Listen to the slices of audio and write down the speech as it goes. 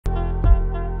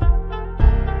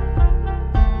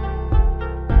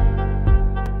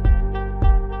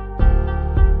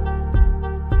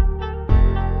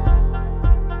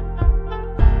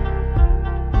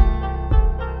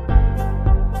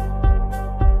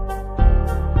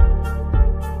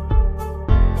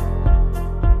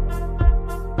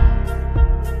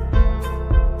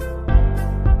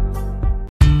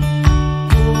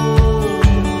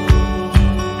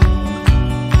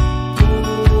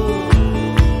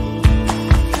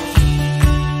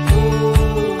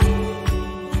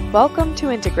Welcome to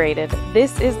Integrated.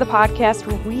 This is the podcast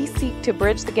where we seek to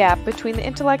bridge the gap between the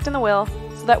intellect and the will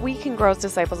so that we can grow as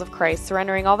disciples of Christ,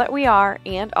 surrendering all that we are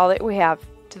and all that we have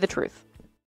to the truth.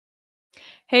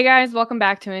 Hey guys, welcome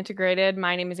back to Integrated.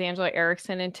 My name is Angela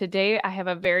Erickson, and today I have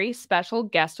a very special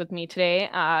guest with me today.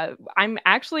 I'm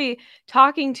actually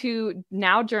talking to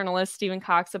now journalist Stephen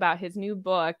Kokx about his new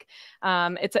book.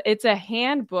 It's a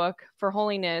handbook for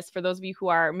holiness for those of you who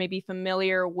are maybe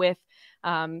familiar with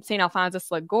St. Alphonsus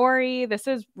Liguori. This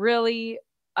is really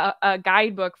a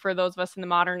guidebook for those of us in the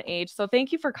modern age. So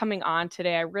thank you for coming on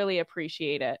today. I really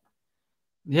appreciate it.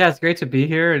 Yeah, it's great to be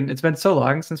here, and it's been so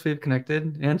long since we've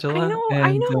connected, Angela.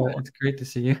 I know. It's great to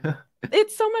see you.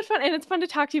 It's so much fun, and it's fun to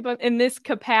talk to you about in this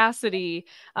capacity.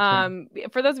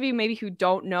 For those of you maybe who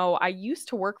don't know, I used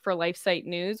to work for LifeSite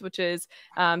News, which is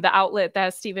the outlet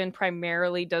that Stephen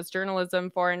primarily does journalism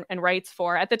for and writes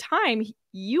for. At the time,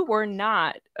 you were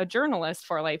not a journalist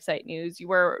for LifeSite News. You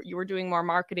were doing more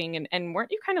marketing, and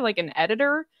weren't you kind of like an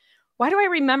editor? Why do I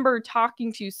remember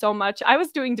talking to you so much? I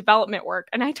was doing development work,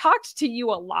 and I talked to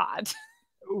you a lot.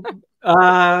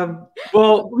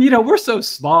 Well, we're so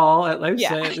small at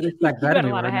LifeSite. Yeah. Back then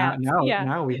we were.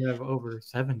 Now we have over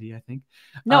 70, I think.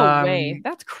 No way.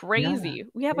 That's crazy.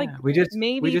 Yeah, we had we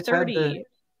just 30.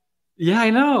 Yeah,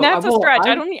 I know. That's a stretch.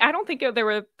 I don't think there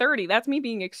were 30. That's me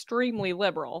being extremely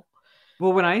liberal.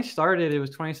 Well, when I started, it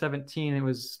was 2017. It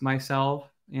was myself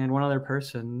and one other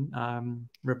person,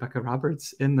 Rebecca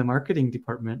Roberts, in the marketing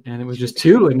department, and it was just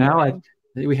two. And now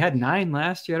we had 9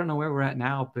 last year. I don't know where we're at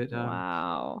now, but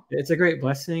wow, it's a great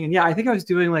blessing. And yeah, I think I was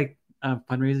doing like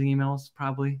fundraising emails.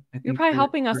 Probably. You're probably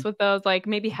helping us with those, like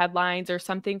maybe headlines or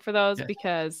something for those,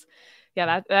 because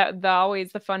that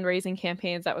always the fundraising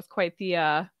campaigns. That was quite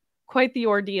the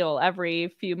ordeal every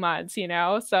few months,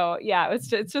 So yeah, it's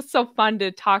just so fun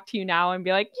to talk to you now and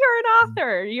be like, you're an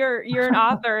author, you're an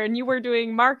author, and you were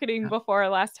doing marketing before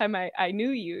last time I knew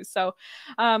you. So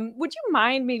would you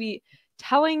mind maybe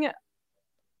telling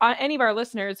any of our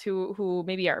listeners who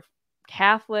maybe are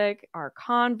Catholic, are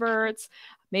converts,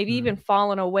 maybe even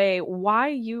fallen away, why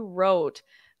you wrote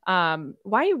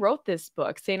this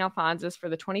book, St. Alphonsus for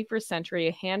the 21st Century,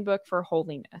 a Handbook for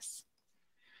Holiness?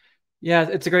 Yeah,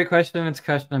 it's a great question. It's a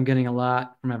question I'm getting a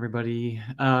lot from everybody.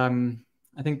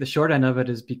 I think the short end of it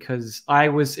is because I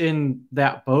was in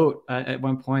that boat at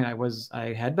one point.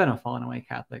 I had been a fallen away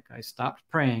Catholic. I stopped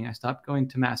praying. I stopped going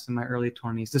to Mass in my early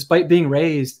 20s, despite being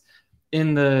raised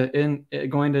in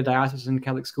going to diocesan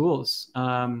Catholic schools.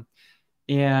 And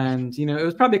it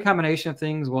was probably a combination of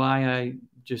things why I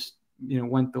just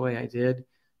went the way I did.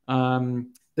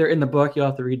 They're in the book. You'll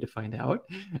have to read to find out.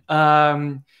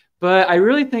 But I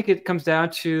really think it comes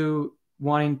down to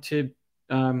wanting to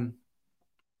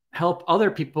help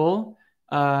other people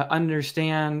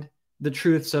understand the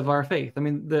truths of our faith. I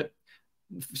mean,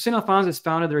 St. Alphonsus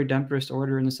founded the Redemptorist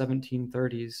order in the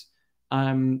 1730s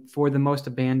for the most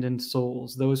abandoned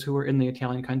souls, those who were in the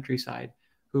Italian countryside,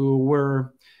 who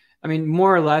were,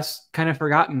 more or less kind of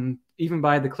forgotten even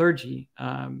by the clergy.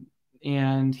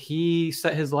 And he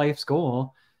set his life's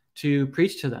goal to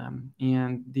preach to them.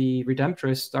 And the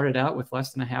Redemptorists started out with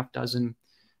less than a half dozen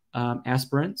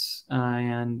aspirants,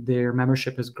 and their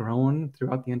membership has grown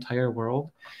throughout the entire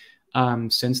world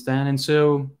since then. And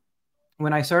so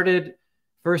when I started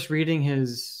first reading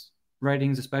his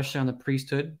writings, especially on the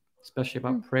priesthood, especially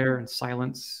about prayer and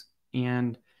silence,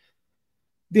 and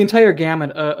the entire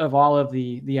gamut of all of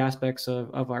the aspects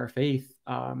of our faith,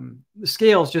 the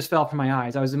scales just fell from my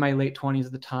eyes. I was in my late 20s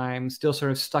at the time, still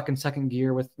sort of stuck in second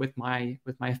gear with my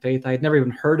faith. I had never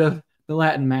even heard of the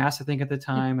Latin Mass, I think, at the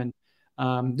time.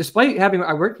 And despite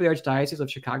I worked for the Archdiocese of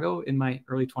Chicago in my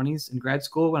early 20s in grad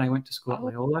school when I went to school at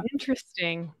Loyola.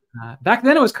 Interesting. Back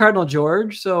then it was Cardinal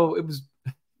George, so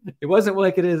it wasn't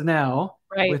like it is now,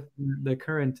 right, with the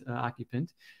current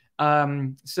occupant.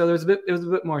 So it was a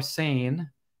bit more sane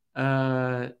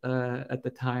at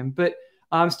the time, but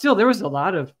still there was a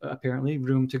lot of apparently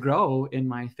room to grow in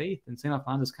my faith, and St.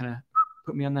 Alphonsus kind of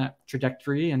put me on that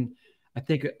trajectory. And I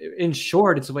think in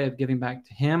short, it's a way of giving back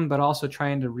to him, but also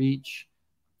trying to reach,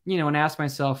 and ask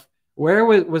myself, where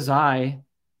was I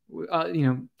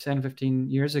 10, 15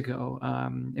 years ago,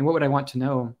 and what would I want to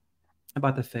know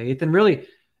about the faith? And really,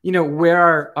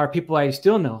 where are people I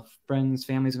still know, friends,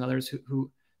 families, and others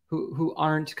who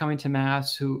aren't coming to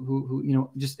Mass, who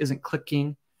just isn't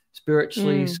clicking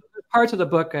spiritually. So parts of the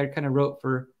book I kind of wrote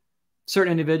for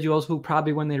certain individuals who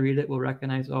probably, when they read it, will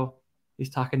recognize, oh, he's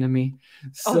talking to me.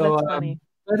 So that's funny.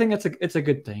 I think it's a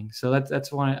good thing. So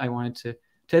that's why I wanted to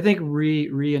I think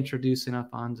reintroduce St.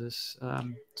 Alphonsus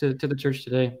to the church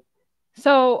today.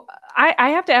 So I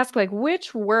have to ask, like,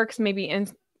 which works maybe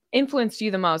influenced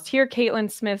you the most? Here,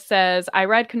 Caitlin Smith says, I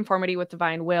read Conformity with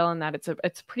Divine Will and that it's a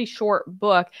pretty short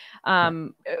book.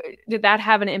 Did that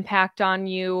have an impact on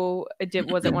you?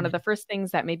 Was it one of the first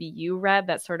things that maybe you read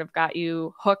that sort of got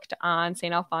you hooked on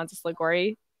St. Alphonsus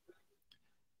Liguori?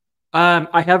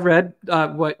 I have read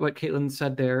what Caitlin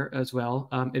said there as well.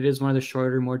 It is one of the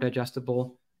shorter, more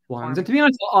digestible ones. And to be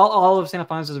honest, all of St.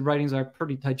 Alphonsus' writings are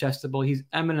pretty digestible. He's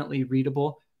eminently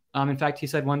readable. In fact, he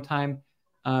said one time,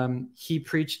 he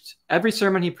preached every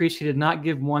sermon he preached. He did not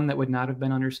give one that would not have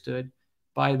been understood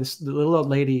by the little old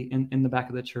lady in the back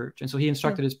of the church. And so he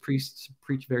instructed his priests to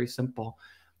preach very simple.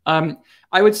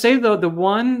 I would say, though, the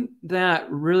one that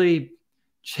really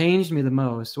changed me the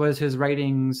most was his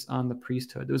writings on the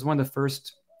priesthood. It was one of the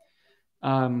first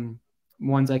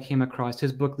ones I came across.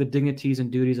 His book, The Dignities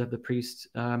and Duties of the Priest,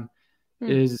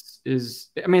 is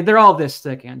I mean, they're all this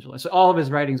thick, Angela. So all of his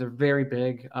writings are very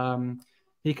big.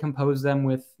 He composed them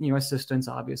with, assistants,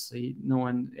 obviously.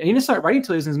 And he didn't start writing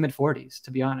until he was in his mid-40s,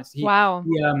 to be honest. Wow.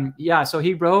 So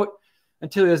he wrote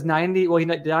until he was 90. Well, he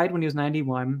died when he was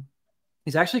 91.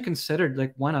 He's actually considered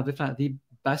like one of, if not the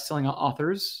best-selling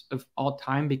authors of all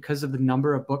time because of the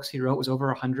number of books he wrote. Was over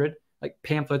 100, like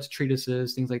pamphlets,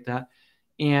 treatises, things like that.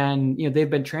 And, they've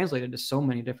been translated to so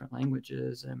many different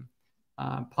languages and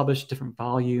published different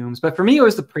volumes. But for me, it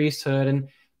was the priesthood. And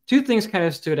two things kind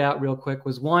of stood out real quick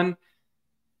was one,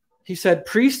 he said,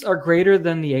 priests are greater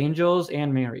than the angels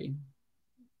and Mary.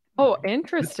 Oh,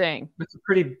 interesting. That's a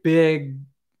pretty big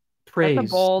praise.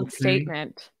 That's a bold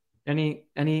statement. Do you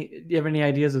have any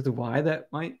ideas as to why that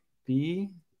might be?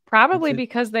 Probably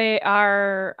because they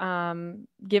are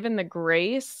given the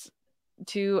grace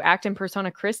to act in persona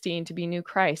Christi and to be new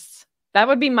Christs. That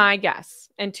would be my guess.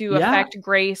 And to affect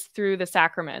grace through the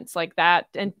sacraments like that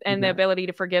and the ability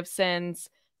to forgive sins.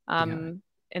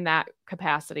 In that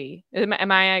capacity. Am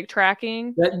I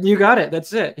tracking? You got it.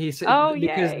 That's it. He said,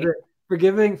 because yay.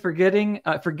 Forgiving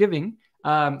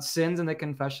sins in the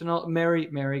confessional,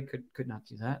 Mary could not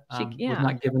do that. Was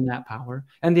not given that power,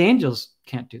 and the angels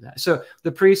can't do that. So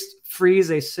the priest frees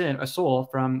a soul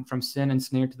from sin and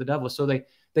snare to the devil. So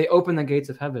they open the gates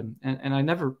of heaven, and I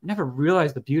never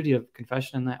realized the beauty of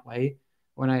confession in that way.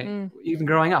 When I even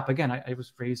growing up, again, I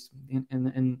was raised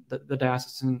in the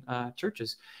diocesan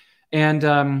churches. And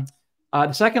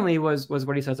secondly was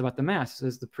what he says about the Mass. He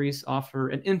says the priests offer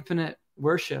an infinite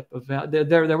worship of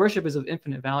their worship is of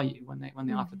infinite value when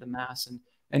they offer the Mass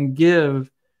and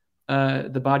give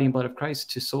the body and blood of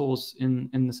Christ to souls in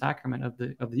the sacrament of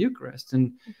the Eucharist.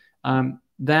 And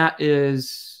that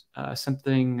is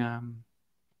something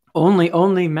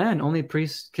only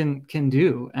priests can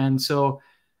do. And so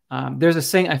there's a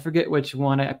saint, I forget which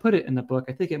one. I put it in the book.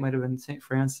 I think it might have been Saint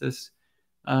Francis.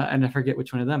 And I forget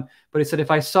which one of them, but he said,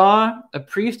 if I saw a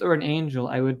priest or an angel,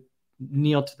 I would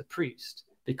kneel to the priest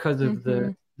because of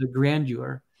the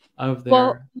grandeur of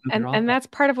their and that's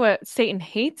part of what Satan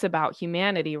hates about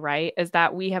humanity, right? Is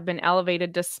that we have been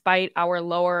elevated despite our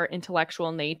lower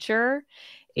intellectual nature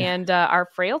and our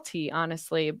frailty,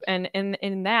 honestly. And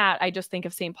in that, I just think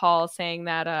of St. Paul saying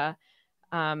that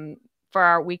for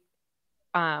our weak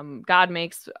God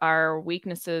makes our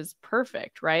weaknesses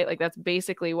perfect, right? Like that's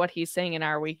basically what he's saying. In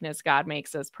our weakness, God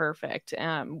makes us perfect.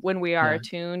 When we are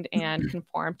attuned and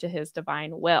conform to his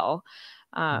divine will,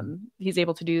 he's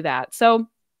able to do that. So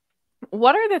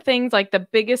what are the things, like the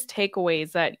biggest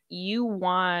takeaways that you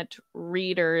want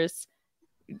readers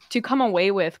to come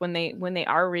away with when they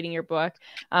are reading your book?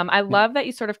 I love that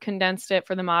you sort of condensed it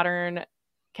for the modern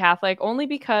Catholic, only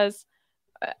because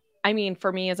I mean,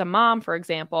 for me as a mom, for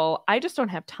example, I just don't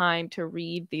have time to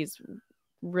read these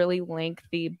really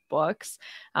lengthy books.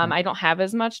 I don't have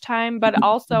as much time, but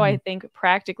also I think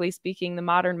practically speaking, the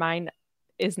modern mind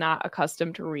is not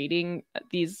accustomed to reading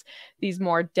these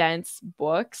more dense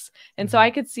books. And so I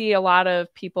could see a lot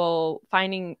of people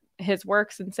finding his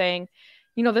works and saying,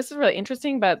 this is really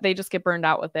interesting, but they just get burned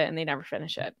out with it and they never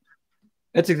finish it.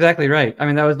 That's exactly right. I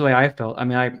mean, that was the way I felt. I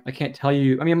mean, I can't tell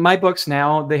you. I mean, my books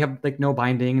now, they have like no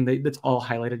binding. That's all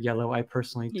highlighted yellow. I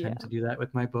personally tend to do that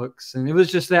with my books. And it was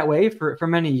just that way for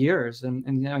many years. And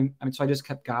I mean, so I just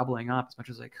kept gobbling up as much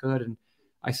as I could. And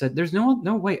I said, there's no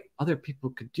way other people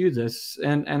could do this.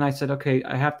 And I said, okay,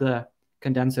 I have to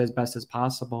condense it as best as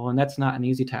possible. And that's not an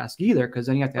easy task either, because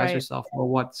then you have to ask yourself, well,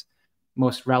 what's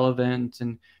most relevant?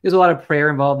 And there's a lot of prayer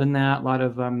involved in that, a lot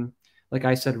of like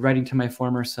I said, writing to my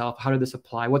former self, how did this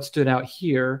apply? What stood out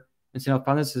here in St.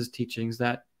 Alphonsus' teachings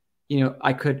that,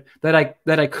 I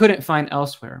couldn't find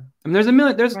elsewhere? I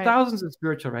mean, there's thousands of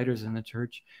spiritual writers in the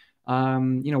church.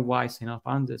 Why St.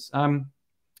 Alphonsus?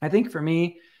 I think for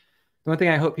me, the one thing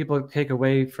I hope people take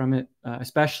away from it,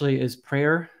 especially, is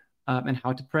prayer and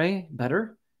how to pray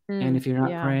better. And if you're not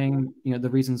Yeah. praying, the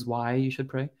reasons why you should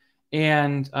pray,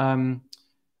 and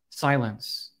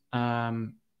silence.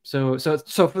 So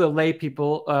for the lay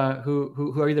people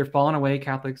who are either fallen away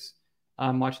Catholics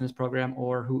watching this program,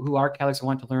 or who are Catholics and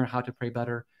want to learn how to pray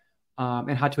better,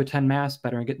 and how to attend Mass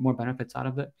better and get more benefits out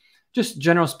of it, just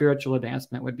general spiritual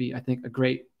advancement would be, I think, a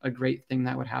great thing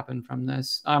that would happen from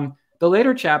this. The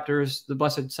later chapters, the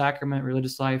Blessed Sacrament,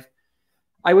 religious life,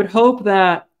 I would hope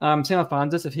that St.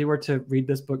 Alphonsus, if he were to read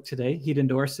this book today, he'd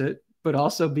endorse it, but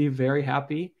also be very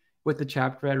happy with the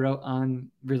chapter I wrote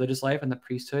on religious life and the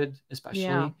priesthood,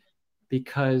 especially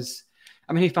because,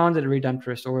 he founded a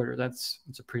Redemptorist order.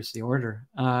 It's a priestly order.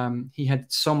 He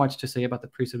had so much to say about the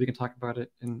priesthood. We can talk about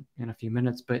it in a few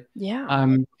minutes, but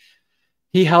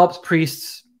he helped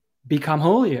priests become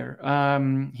holier.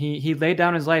 He laid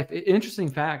down his life.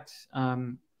 Interesting fact.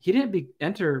 He didn't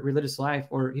enter religious life,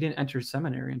 or he didn't enter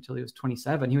seminary until he was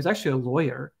 27. He was actually a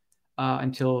lawyer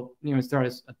until throughout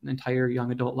his entire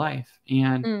young adult life.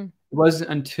 And it wasn't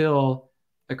until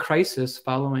a crisis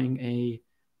following a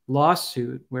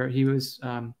lawsuit where he was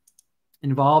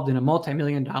involved in a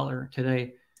multi-million-dollar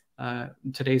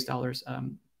today's dollars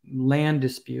land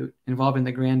dispute involving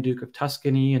the Grand Duke of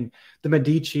Tuscany and the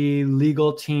Medici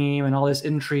legal team and all this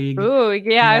intrigue. Oh,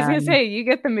 yeah. I was going to say, you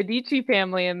get the Medici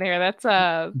family in there. That's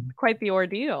quite the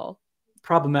ordeal.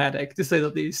 Problematic, to say the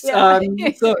least. Yeah.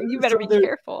 So you better be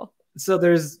careful. So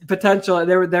there's potential.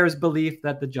 There was belief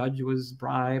that the judge was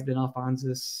bribed, and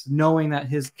Alphonsus, knowing that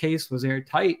his case was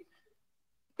airtight,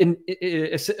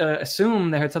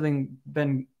 assumed there had something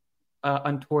been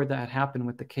untoward that had happened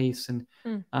with the case, and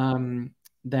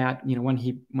that when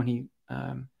he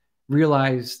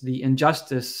realized the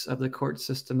injustice of the court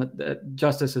system, that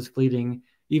justice is fleeting.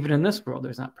 Even in this world,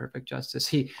 there's not perfect justice.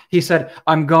 He said,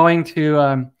 "I'm going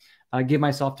to give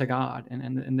myself to God,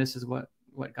 and this is what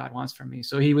God wants from me."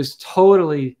 So he was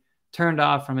totally turned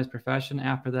off from his profession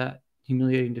after that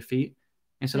humiliating defeat,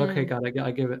 and said, "Okay, God,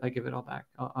 I give it all back,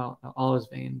 all his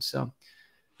veins." So,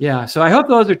 yeah. So I hope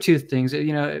those are two things.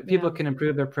 People can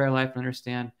improve their prayer life and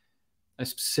understand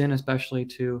sin, especially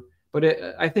too. But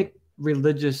I think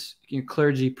religious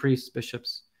clergy, priests,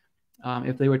 bishops,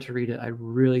 if they were to read it, I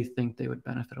really think they would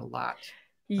benefit a lot.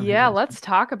 Yeah, let's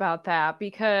talk about that,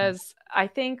 because I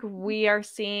think we are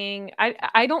seeing,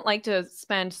 I don't like to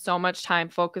spend so much time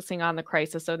focusing on the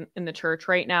crisis in the church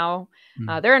right now.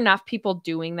 There are enough people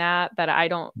doing that I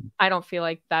don't feel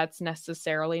like that's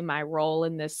necessarily my role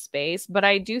in this space, but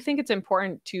I do think it's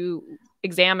important to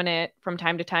examine it from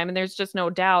time to time. And there's just no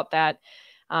doubt that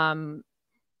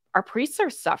our priests are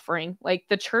suffering. Like,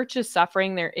 the church is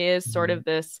suffering. There is sort of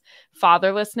this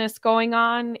fatherlessness going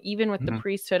on, even with the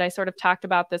priesthood. I sort of talked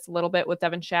about this a little bit with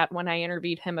Devin Schatt when I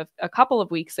interviewed him a couple of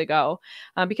weeks ago,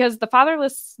 because the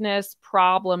fatherlessness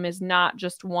problem is not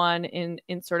just one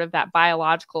in sort of that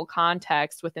biological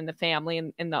context within the family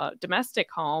and in the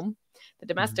domestic home, the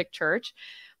domestic church,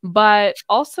 but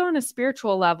also on a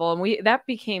spiritual level. And that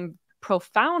became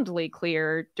profoundly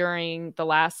clear during the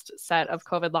last set of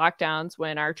COVID lockdowns,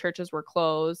 when our churches were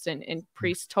closed and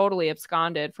priests totally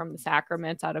absconded from the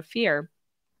sacraments out of fear.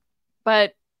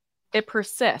 But it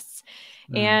persists.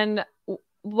 And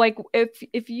like,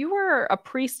 if you were a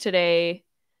priest today,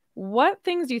 what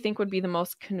things do you think would be the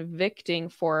most convicting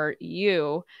for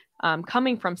you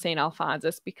coming from St.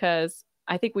 Alphonsus? Because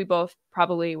I think we both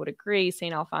probably would agree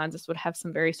St. Alphonsus would have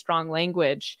some very strong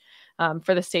language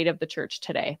for the state of the church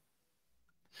today.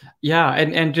 Yeah,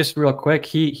 and just real quick,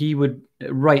 he would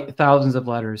write thousands of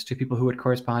letters to people who would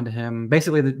correspond to him,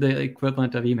 basically the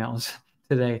equivalent of emails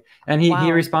today. And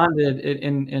he responded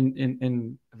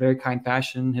in a very kind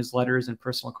fashion. His letters and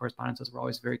personal correspondences were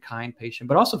always very kind, patient,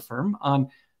 but also firm on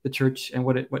the church and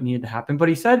what needed to happen. But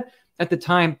he said at the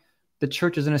time, the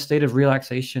church is in a state of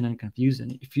relaxation and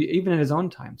confusion. Even in his own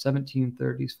time,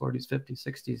 1730s, 40s, 50s,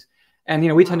 60s.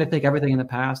 And we tend to think everything in the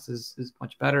past is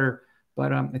much better.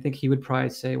 But I think he would probably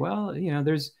say, well,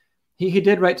 he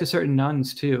did write to certain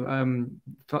nuns too.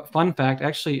 Fun fact,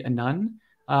 actually, a nun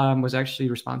was actually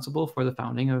responsible for the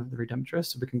founding of the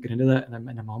Redemptorists. So we can get into that in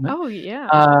a moment. Oh, yeah.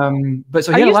 But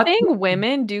so are you saying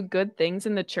women do good things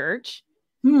in the church?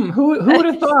 Who would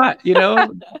have thought? Yeah.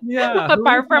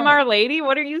 Apart from Our Lady,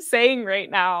 what are you saying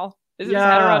right now? This is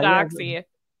heterodoxy.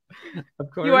 Yeah, of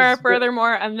course. You are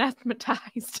furthermore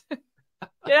anathematized.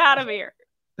 Get out of here.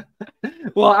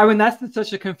 Well, I mean, that's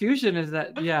such a confusion, is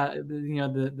that,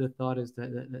 the thought is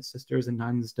that sisters and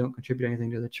nuns don't contribute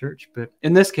anything to the church. But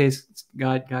in this case,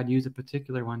 God used a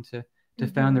particular one to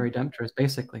found the Redemptorists,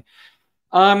 basically.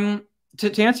 To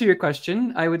answer your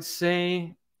question, I would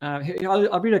say,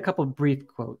 I'll read a couple of brief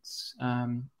quotes.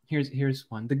 Here's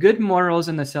one. The good morals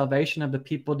and the salvation of the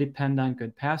people depend on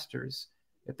good pastors.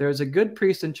 If there is a good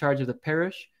priest in charge of the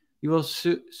parish, you will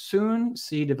soon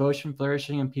see devotion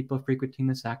flourishing and people frequenting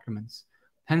the sacraments.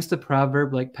 Hence the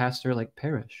proverb, like pastor, like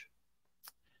parish.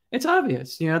 It's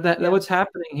obvious, that what's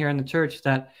happening here in the church,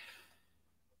 that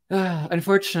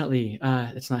unfortunately,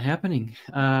 it's not happening.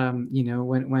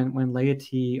 When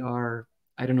laity are,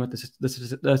 I don't know what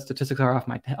the statistics are off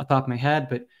the top of my head,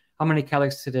 but how many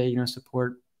Catholics today,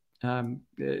 support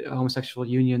homosexual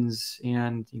unions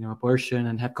and abortion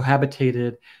and have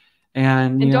cohabitated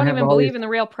and don't even believe in the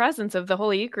real presence of the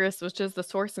Holy Eucharist, which is the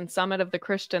source and summit of the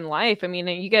Christian life. I mean,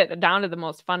 you get down to the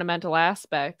most fundamental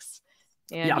aspects,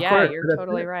 and you're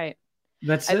totally right.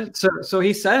 That's it. So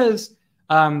he says,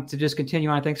 to just continue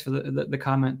on, thanks for the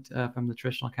comment from the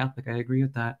traditional Catholic. I agree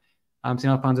with that. St.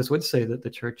 Alphonsus would say that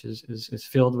the church is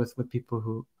filled with people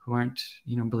who aren't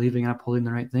believing and upholding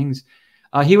the right things.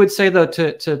 He would say, though,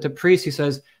 to priests, he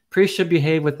says, priests should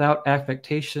behave without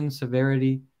affectation,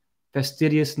 severity,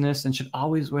 fastidiousness, and should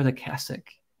always wear the cassock.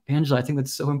 Angela, I think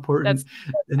that's so important.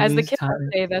 As the kids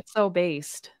say, that's so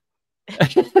based.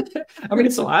 I mean,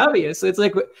 it's so obvious. It's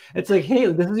like, hey,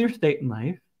 this is your state in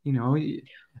life,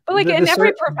 But like in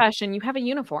every profession, you have a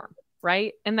uniform,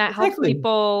 right? And that helps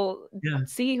people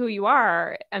see who you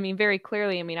are. I mean, very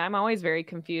clearly. I mean, I'm always very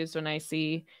confused when I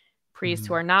see priests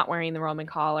who are not wearing the Roman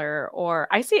collar, or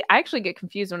I actually get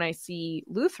confused when I see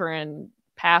Lutheran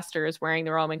pastors wearing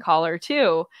the Roman collar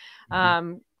too.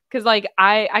 Because like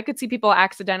I could see people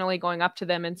accidentally going up to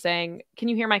them and saying, "Can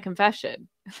you hear my confession?"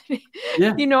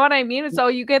 You know what I mean? And so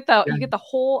you get the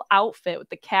whole outfit with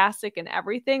the cassock and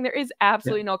everything. There is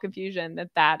absolutely no confusion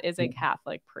that is a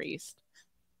Catholic priest.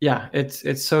 Yeah,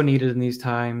 it's so needed in these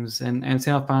times. And St.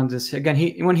 Alphonsus, again,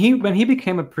 when he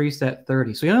became a priest at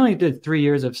 30, so he only did 3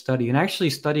 years of study and actually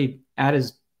studied at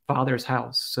his father's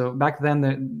house. So back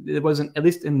then, it wasn't, at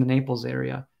least in the Naples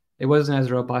area, it wasn't as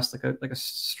robust like a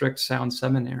strict sound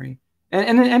seminary.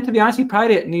 And to be honest, he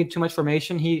probably didn't need too much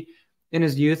formation. In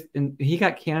his youth, he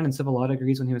got canon and civil law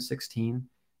degrees when he was 16.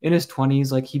 In his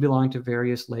 20s, like he belonged to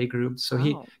various lay groups, so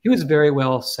he was very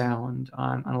well sound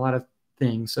on a lot of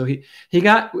things. So he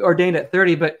got ordained at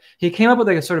 30, but he came up with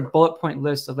like a sort of bullet point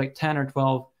list of like 10 or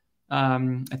 12. I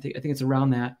think it's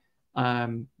around that.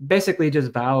 Basically,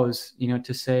 just vows,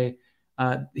 to say,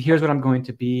 here's what I'm going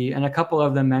to be, and a couple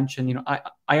of them mention,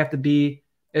 I have to be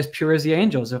as pure as the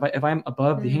angels. If I'm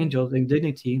above the angels in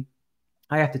dignity,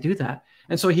 I have to do that.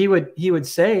 And so he would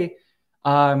say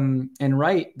and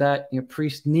write that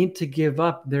priests need to give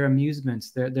up their amusements,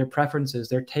 their preferences,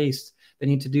 their tastes. They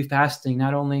need to do fasting,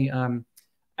 not only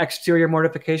exterior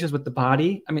mortifications with the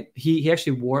body. I mean, he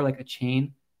actually wore like a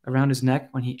chain around his neck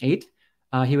when he ate.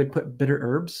 He would put bitter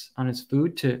herbs on his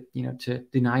food to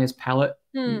deny his palate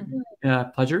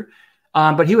pleasure.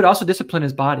 But he would also discipline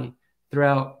his body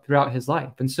throughout his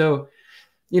life. And so,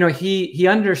 he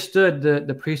understood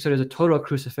the priesthood as a total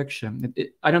crucifixion.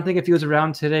 I don't think if he was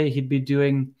around today, he'd be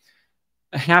doing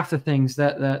half the things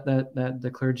that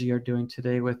the clergy are doing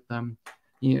today with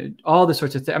all the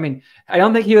sorts of things. I mean, I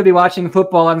don't think he would be watching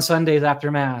football on Sundays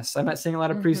after Mass. I'm not saying a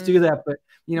lot of priests do that, but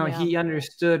he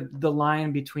understood the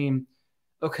line between,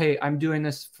 okay, I'm doing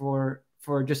this for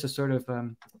just a sort of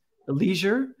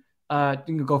leisure. You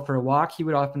can go for a walk. He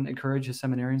would often encourage his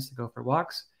seminarians to go for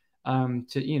walks,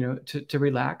 to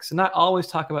relax and not always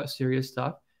talk about serious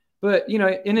stuff. But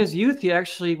in his youth, he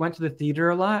actually went to the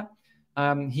theater a lot.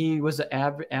 He was an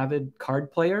avid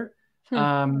card player,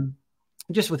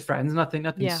 just with friends, nothing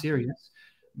serious.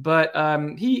 But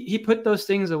he put those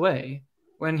things away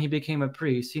when he became a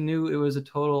priest. He knew it was a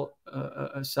total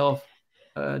self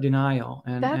denial,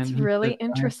 and that's really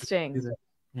interesting.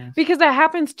 Yes. Because that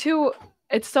happens too.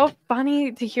 It's so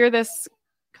funny to hear this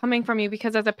coming from you,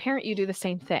 because as a parent, you do the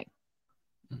same thing.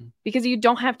 Because you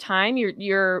don't have time.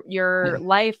 Your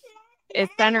life is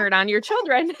centered on your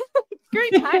children.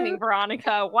 Great timing,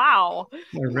 Veronica. Wow.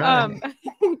 Right.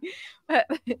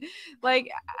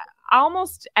 Like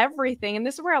almost everything. And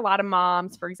this is where a lot of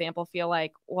moms, for example, feel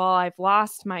like, well, I've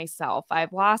lost myself.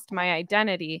 I've lost my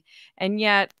identity. And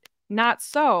yet not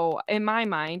so in my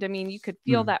mind. I mean, you could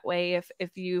feel that way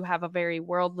if you have a very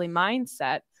worldly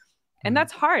mindset. And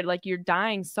that's hard. Like you're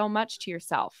dying so much to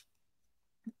yourself.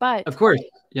 But of course,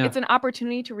 it's an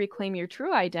opportunity to reclaim your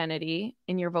true identity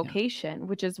in your vocation,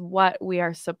 which is what we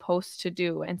are supposed to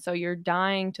do. And so you're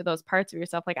dying to those parts of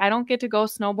yourself. Like I don't get to go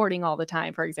snowboarding all the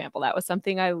time, for example. That was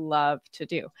something I love to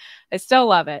do. I still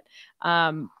love it.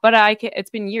 But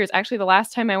it's been years. Actually, the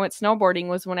last time I went snowboarding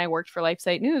was when I worked for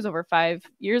LifeSite News over 5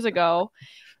 years ago.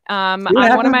 On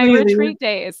one of my retreat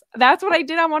days. That's what I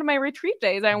did on one of my retreat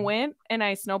days. I went and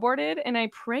I snowboarded and I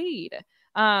prayed.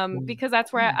 because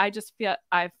that's where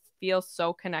I feel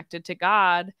so connected to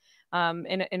God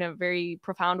in a very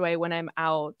profound way when I'm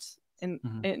out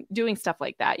and doing stuff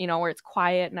like that, where it's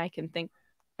quiet and I can think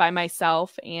by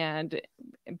myself and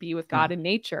be with God in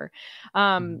nature.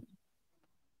 How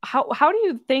do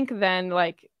you think then,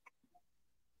 like,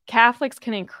 Catholics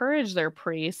can encourage their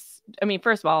priests? I mean,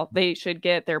 first of all, they should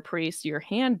get their priests your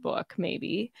handbook,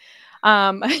 maybe.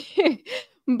 Um,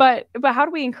 but how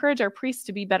do we encourage our priests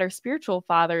to be better spiritual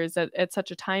fathers at such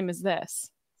a time as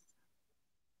this?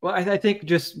 Well, I think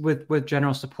just with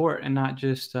general support and not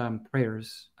just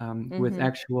prayers, with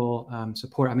actual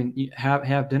support. I mean, you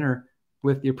have dinner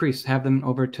with your priests, have them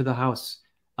over to the house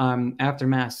after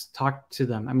Mass, talk to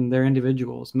them. I mean, they're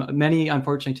individuals. Many,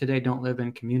 unfortunately, today don't live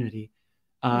in community.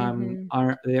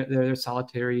 They're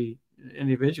solitary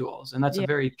individuals, and that's a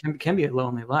very can be a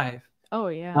lonely life. Oh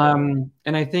yeah.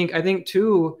 And I think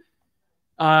too.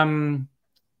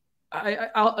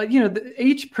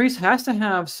 Each priest has to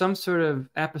have some sort of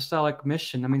apostolic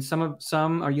mission. I mean,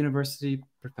 some are university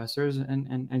professors,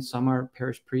 and some are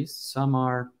parish priests. Some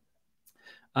are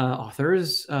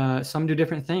authors. Some do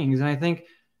different things. And I think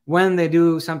when they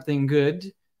do something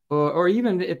good, or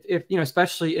even if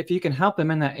especially if you can help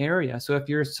them in that area. So if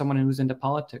you're someone who's into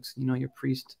politics, your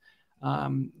priest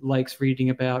likes reading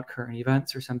about current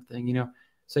events or something.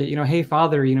 Say, hey,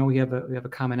 Father, we have a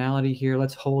commonality here.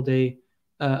 Let's hold a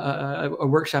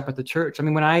workshop at the church. I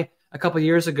mean, a couple of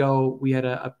years ago, we had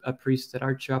a priest at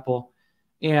our chapel,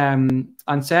 and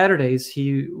on Saturdays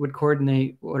he would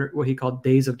coordinate what he called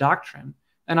days of doctrine,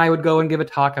 and I would go and give a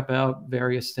talk about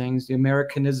various things. The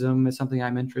Americanism is something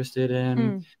I'm interested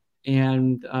in,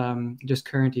 and just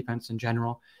current events in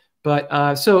general.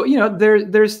 But so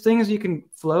there's things you can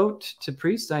float to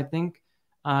priests. I think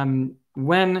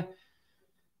when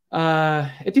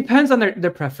it depends on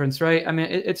their preference, right? I mean,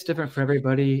 it's different for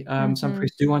everybody. Some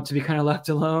priests do want to be kind of left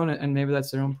alone, and maybe that's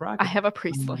their own prerogative. I have a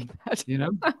priest like that.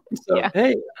 So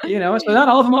hey, so not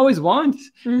all of them always want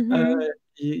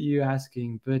you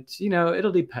asking, but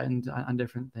it'll depend on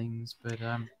different things. But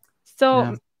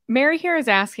Mary here is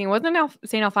asking, wasn't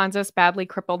St. Alphonsus badly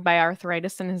crippled by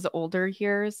arthritis in his older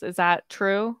years? Is that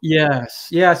true? Yes.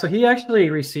 Yeah. So he actually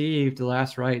received the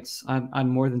last rites on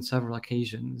more than several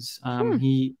occasions.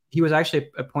 He was actually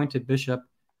appointed bishop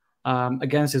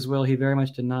against his will. He very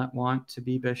much did not want to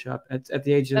be bishop at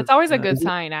the age of... That's always a good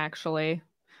sign, actually.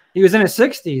 He was in his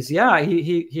 60s. Yeah.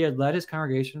 He had led his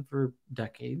congregation for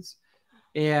decades.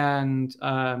 And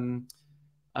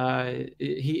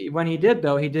when he did,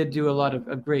 though, he did do a lot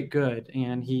of great good,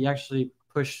 and he actually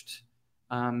pushed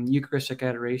Eucharistic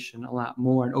adoration a lot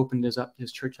more and opened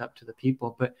his church up to the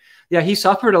people. But yeah, he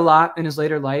suffered a lot in his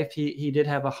later life. He did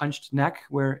have a hunched neck,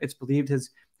 where it's believed his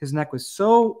neck was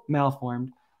so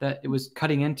malformed that it was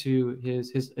cutting into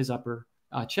his upper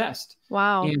chest.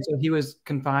 Wow. And so he was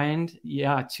confined,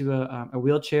 to a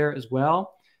wheelchair as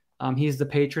well. He's the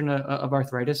patron of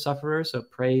arthritis sufferers, so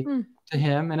pray to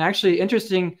him. And actually,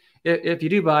 interesting, if you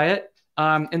do buy it,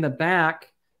 in the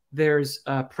back, there's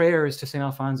prayers to St.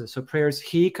 Alphonsus. So prayers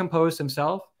he composed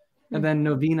himself, and then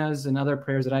novenas and other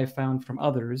prayers that I've found from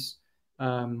others,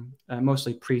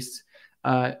 mostly priests,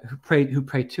 who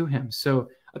prayed to him. So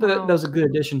I thought that was a good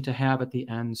addition to have at the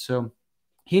end. So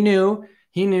he knew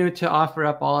to offer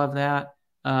up all of that.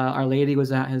 Our Lady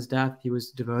was at his death. He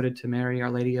was devoted to Mary. Our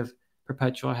Lady of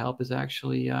Perpetual Help is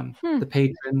actually the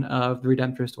patron of the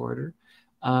Redemptorist Order.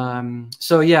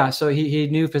 So he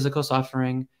knew physical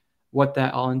suffering, what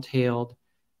that all entailed,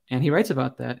 and he writes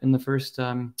about that in the first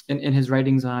in his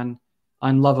writings on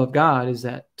love of God, is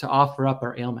that to offer up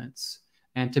our ailments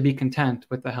and to be content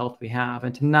with the health we have,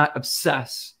 and to not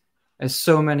obsess as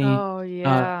so many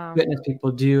fitness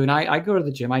people do. And I go to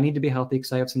the gym. I need to be healthy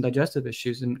because I have some digestive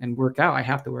issues, and work out. I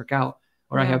have to work out,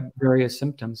 or I have various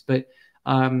symptoms. But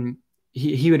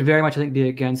he would very much, I think, be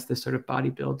against this sort of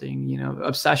bodybuilding,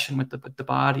 obsession with the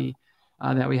body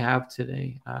that we have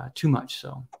today, too much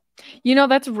so.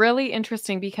 That's really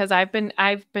interesting, because I've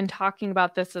been talking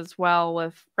about this as well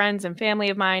with friends and family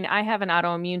of mine. I have an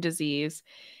autoimmune disease,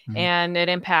 and it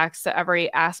impacts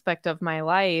every aspect of my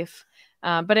life.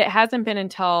 But it hasn't been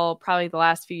until probably the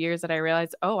last few years that I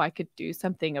realized, I could do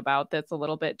something about this a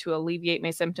little bit to alleviate my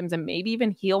symptoms and maybe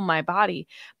even heal my body.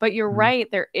 But you're right.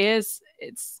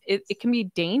 It can be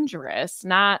dangerous,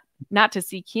 not to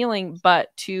seek healing,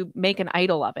 but to make an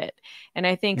idol of it. And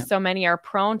I think so many are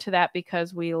prone to that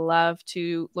because we love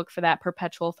to look for that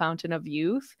perpetual fountain of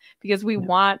youth, because we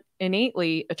want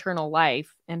innately eternal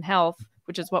life and health,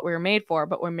 which is what we were made for,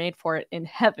 but we're made for it in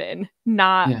heaven,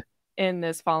 not in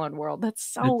this fallen world. That's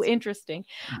so interesting.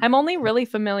 I'm only really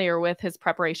familiar with his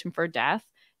preparation for death,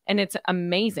 and it's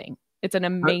amazing. it's an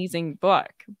amazing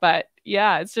book. But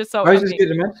yeah, it's just so I was just going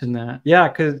to mention that. Yeah,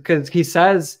 because he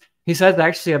says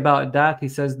actually about death, he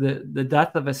says that the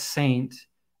death of a saint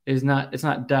is not, it's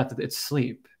not death, it's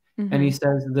sleep. And he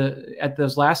says that at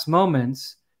those last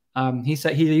moments, he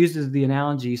uses the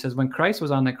analogy. He says when Christ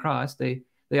was on the cross, they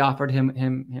offered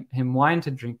him wine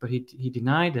to drink, but he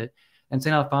denied it. And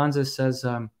St. Alphonsus says,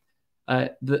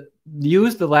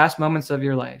 use the last moments of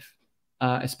your life,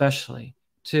 especially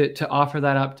to offer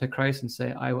that up to Christ and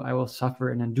say, I will suffer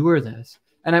and endure this.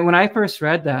 And when I first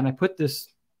read that, and I put this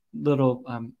little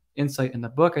insight in the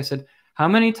book, I said, how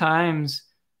many times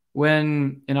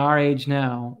when in our age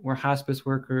now, where hospice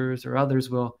workers or others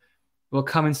will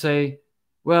come and say,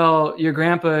 well, your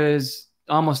grandpa is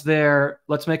almost there,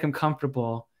 let's make him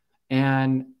comfortable.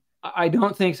 And I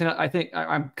don't think,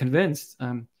 I'm convinced,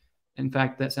 in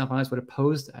fact, that St. Alphonsus would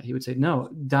oppose that. He would say, no,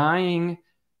 dying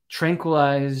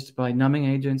tranquilized by numbing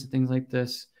agents and things like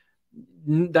this,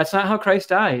 that's not how Christ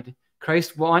died.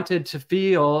 Christ wanted to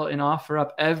feel and offer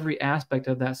up every aspect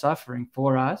of that suffering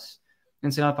for us.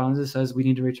 And St. Alphonsus says we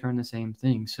need to return the same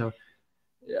thing. So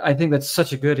I think that's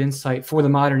such a good insight for the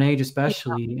modern age,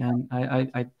 especially.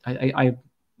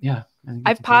 Yeah. And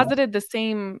I've posited the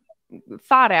same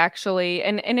thought, actually.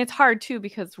 And it's hard too,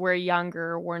 because we're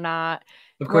younger. We're not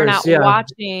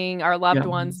watching our loved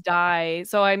ones die.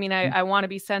 So, I mean, I want to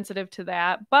be sensitive to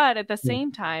that. But at the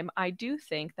same time, I do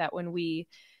think that when we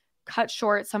cut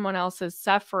short someone else's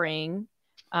suffering,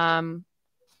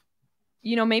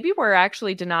 maybe we're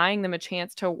actually denying them a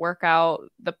chance to work out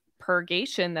the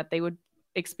purgation that they would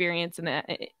experience in that,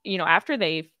 after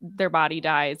their body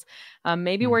dies.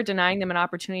 Maybe we're denying them an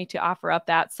opportunity to offer up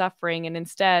that suffering, and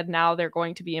instead now they're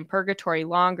going to be in purgatory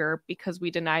longer because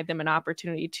we denied them an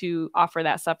opportunity to offer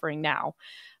that suffering now.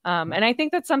 And I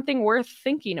think that's something worth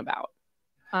thinking about.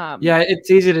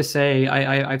 It's easy to say.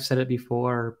 I've said it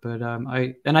before, but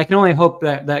I can only hope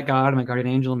that God, my guardian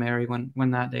angel Mary,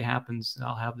 when that day happens,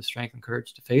 I'll have the strength and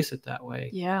courage to face it that way.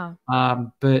 Yeah.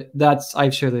 But I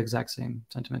share the exact same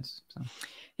sentiments. So.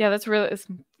 Yeah,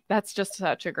 that's just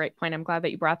such a great point. I'm glad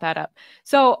that you brought that up.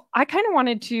 So I kind of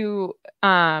wanted to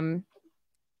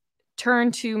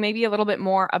turn to maybe a little bit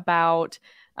more about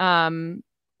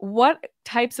what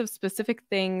types of specific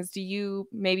things do you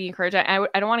maybe encourage? I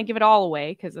don't want to give it all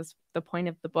away because that's the point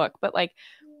of the book, but like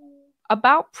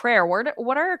about prayer,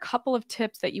 what are a couple of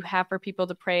tips that you have for people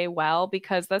to pray well?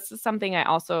 Because this is something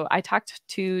I talked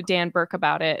to Dan Burke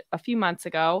about it a few months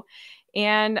ago.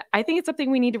 And I think it's something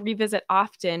we need to revisit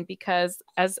often because,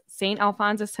 as St.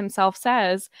 Alphonsus himself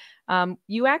says,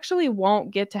 you actually won't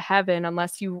get to heaven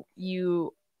unless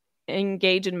you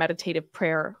engage in meditative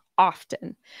prayer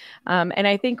often. And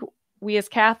I think we as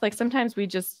Catholics, sometimes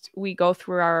we go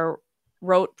through our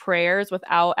rote prayers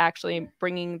without actually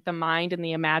bringing the mind and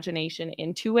the imagination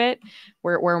into it.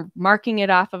 We're marking it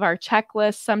off of our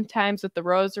checklist sometimes with the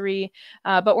rosary,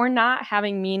 but we're not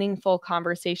having meaningful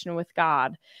conversation with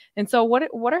God. And so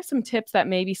what are some tips that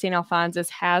maybe St. Alphonsus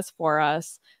has for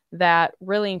us that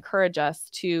really encourage us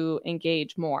to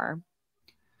engage more?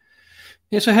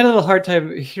 Yeah, so I had a little hard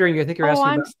time hearing you. I think you're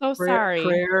asking about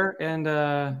prayer and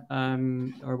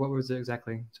or what was it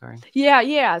exactly? Sorry.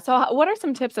 Yeah. So what are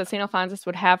some tips that St. Alphonsus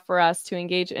would have for us to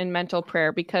engage in mental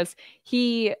prayer? Because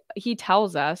he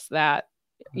tells us that,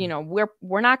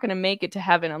 we're not going to make it to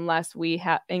heaven unless we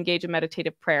engage in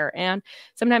meditative prayer. And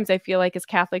sometimes I feel like as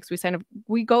Catholics,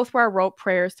 we go through our rote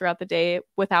prayers throughout the day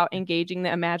without engaging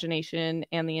the imagination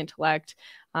and the intellect.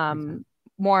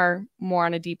 More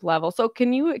on a deep level. So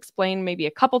can you explain maybe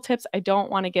a couple tips? I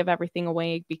don't want to give everything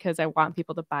away because I want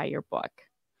people to buy your book.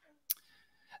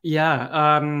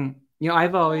 Yeah.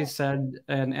 I've always said,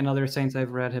 and other saints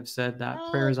I've read have said that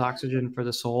prayer is oxygen for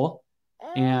the soul.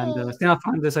 And St.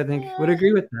 Alphonsus, I think, would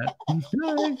agree with that.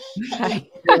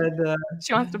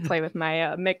 She wants to play with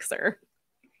my mixer.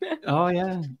 Oh,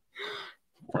 yeah.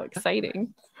 So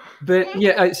exciting. But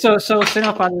yeah, so St.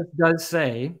 Alphonsus does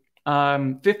say,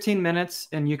 15 minutes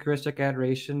in Eucharistic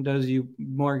adoration does you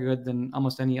more good than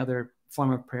almost any other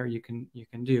form of prayer you can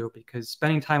do, because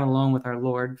spending time alone with our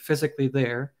Lord, physically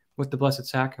there with the Blessed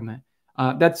Sacrament,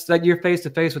 that's that you're face to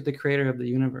face with the Creator of the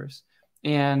universe,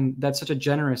 and that's such a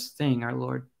generous thing our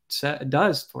Lord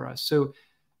does for us. So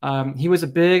he was a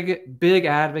big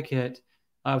advocate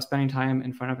of spending time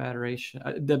in front of adoration,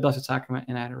 the Blessed Sacrament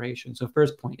in adoration. So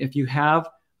first point, if you have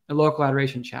a local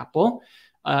adoration chapel,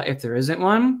 if there isn't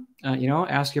one,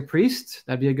 ask your priest.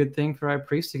 That'd be a good thing for our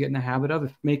priest to get in the habit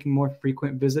of making more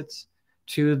frequent visits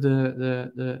to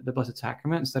the Blessed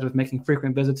Sacrament. Instead of making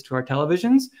frequent visits to our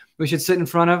televisions, we should sit in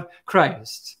front of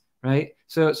Christ, right?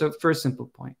 So first simple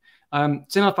point.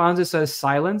 St. Alphonsus says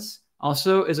silence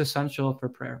also is essential for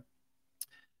prayer.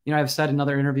 I've said in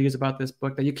other interviews about this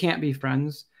book that you can't be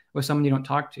friends with someone you don't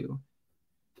talk to.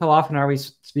 How often are we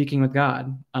speaking with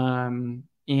God?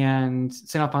 And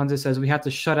St. Alphonsus says we have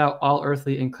to shut out all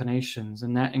earthly inclinations,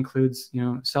 and that includes,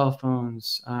 cell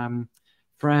phones,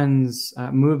 friends,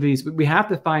 movies. We have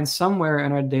to find somewhere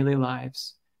in our daily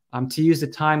lives to use the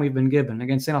time we've been given.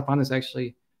 Again, St. Alphonsus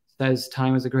actually says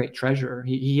time is a great treasure.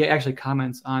 He actually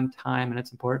comments on time and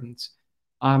its importance.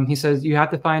 He says you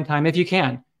have to find time if you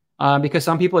can, because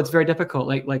some people it's very difficult,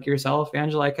 like yourself,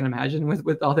 Angela. I can imagine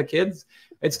with all the kids,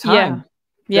 it's time.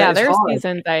 Yeah, there's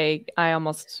seasons I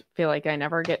almost feel like I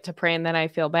never get to pray, and then I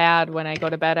feel bad when I go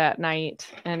to bed at night,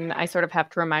 and I sort of have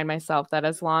to remind myself that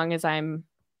as long as I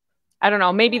don't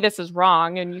know, maybe this is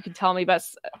wrong and you can tell me, but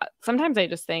sometimes I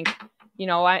just think,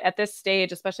 at this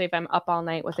stage, especially if I'm up all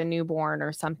night with a newborn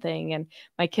or something, and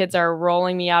my kids are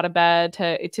rolling me out of bed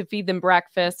to feed them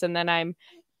breakfast, and then I'm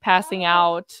passing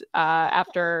out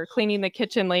after cleaning the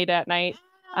kitchen late at night,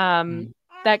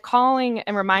 that calling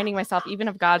and reminding myself even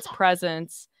of God's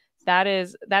presence, that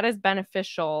is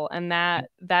beneficial. And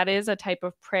that is a type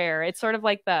of prayer. It's sort of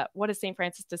like what does St.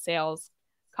 Francis de Sales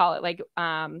call it? Like,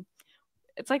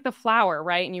 it's like the flower,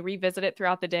 right? And you revisit it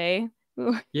throughout the day.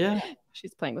 Yeah.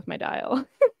 She's playing with my dial.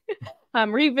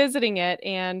 Revisiting it.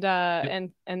 And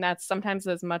that's sometimes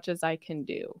as much as I can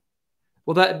do.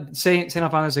 Well, that St.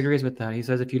 Alphonsus agrees with that. He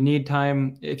says, if you need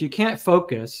time, if you can't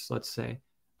focus, let's say,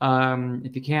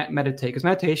 if you can't meditate, because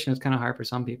meditation is kind of hard for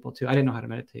some people too. I didn't know how to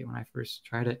meditate when I first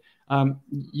tried it.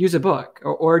 Use a book,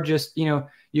 or just,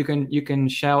 you can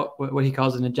shout what he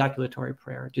calls an ejaculatory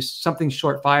prayer, just something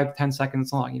short, 5-10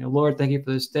 seconds long. Lord, thank you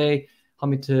for this day. Help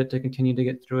me to continue to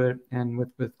get through it, and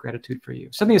with gratitude for you.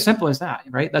 Something as simple as that,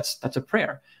 right? That's a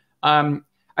prayer.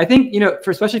 I think,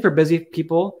 especially for busy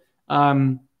people,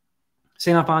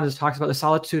 St. Alphonsus talks about the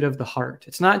solitude of the heart.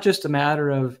 It's not just a matter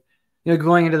of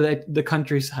going into the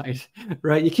countryside,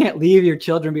 right? You can't leave your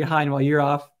children behind while you're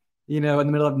off, in the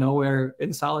middle of nowhere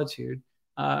in solitude.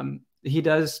 He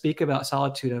does speak about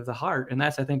solitude of the heart. And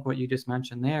that's, I think, what you just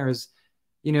mentioned there is,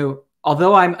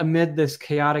 although I'm amid this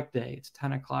chaotic day, it's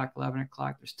 10 o'clock, 11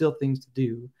 o'clock, there's still things to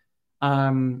do.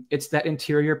 It's that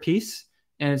interior peace,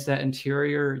 and it's that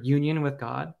interior union with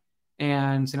God.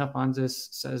 And St. Alphonsus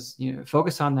says,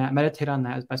 focus on that, meditate on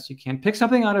that as best you can. Pick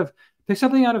something out of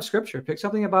Scripture. Pick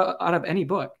something out of any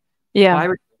book. Yeah,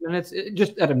 5 or 10 minutes,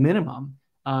 just at a minimum,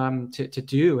 to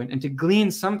do and to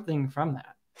glean something from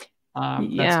that.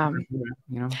 Yeah,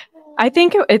 I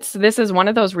think this is one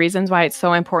of those reasons why it's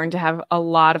so important to have a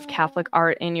lot of Catholic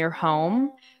art in your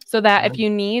home, so that if you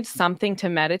need something to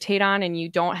meditate on and you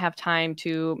don't have time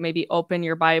to maybe open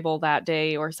your Bible that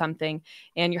day or something,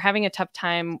 and you're having a tough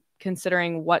time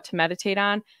considering what to meditate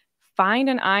on, find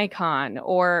an icon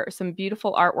or some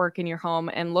beautiful artwork in your home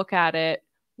and look at it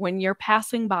when you're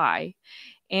passing by,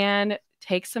 and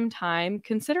take some time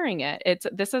considering it.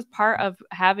 This is part of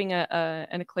having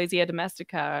an ecclesia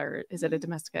domestica, or is it a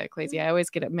domestica ecclesia? I always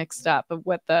get it mixed up of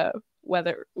what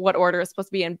order it's supposed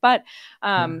to be in, but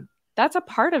that's a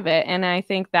part of it. And I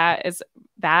think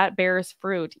that bears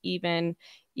fruit even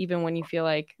when you feel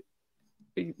like,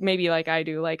 maybe like I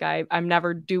do, like I'm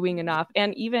never doing enough.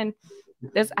 And even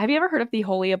this, have you ever heard of the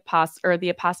the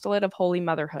Apostolate of Holy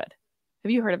Motherhood?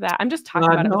 Have you heard of that? I'm just talking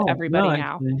about it with everybody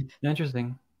now.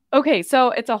 Interesting. Okay,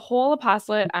 so it's a whole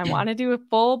apostolate. I want to do a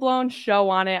full-blown show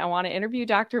on it. I want to interview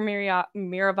Dr.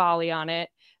 Miravalli on it.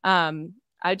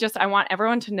 I want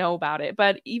everyone to know about it.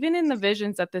 But even in the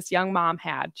visions that this young mom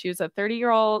had, she was a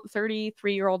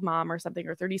 33-year-old mom or something,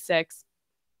 or 36,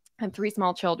 and 3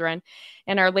 small children.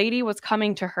 And Our Lady was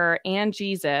coming to her and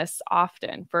Jesus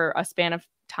often for a span of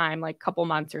time, like a couple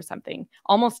months or something,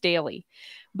 almost daily.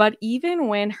 But even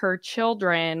when her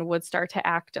children would start to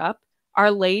act up, Our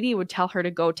Lady would tell her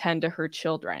to go tend to her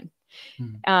children,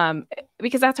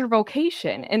 because that's her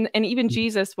vocation. And even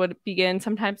Jesus would begin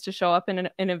sometimes to show up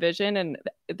in a vision. And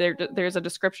there's a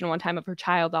description one time of her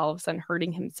child all of a sudden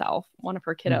hurting himself, one of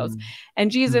her kiddos,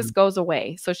 and Jesus goes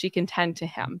away so she can tend to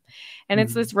him. And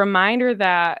it's this reminder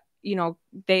that,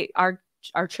 they are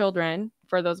our children,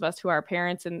 for those of us who are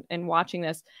parents and watching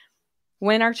this,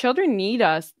 when our children need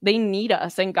us, they need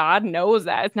us. And God knows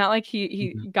that. It's not like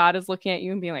God is looking at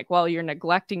you and being like, well, you're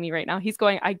neglecting me right now. He's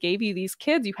going, I gave you these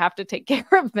kids. You have to take care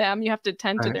of them. You have to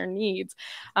tend to their needs.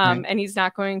 And he's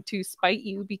not going to spite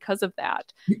you because of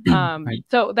that.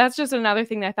 So that's just another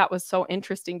thing that I thought was so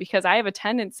interesting, because I have a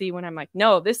tendency when I'm like,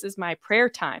 no, this is my prayer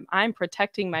time. I'm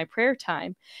protecting my prayer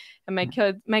time. And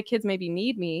my kids maybe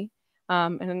need me.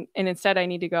 And instead I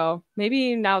need to go,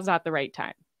 maybe now's not the right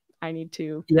time. I need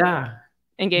to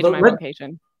engage in my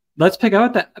vocation. Let's pick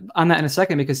out on that in a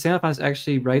second, because St. Alphonsus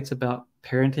actually writes about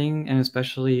parenting, and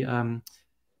especially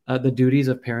the duties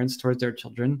of parents towards their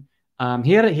children.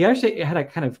 He actually had a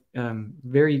kind of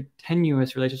very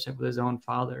tenuous relationship with his own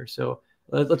father. So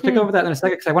let's pick over that in a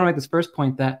second, because I want to make this first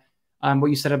point that what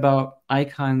you said about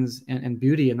icons and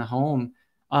beauty in the home.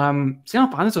 St.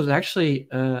 Alphonsus was actually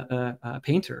a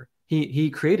painter. He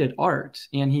created art,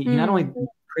 and he not only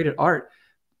created art.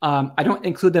 I don't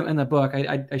include them in the book.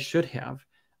 I should have.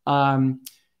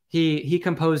 He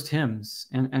composed hymns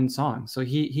and songs. So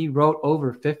he wrote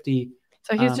over 50.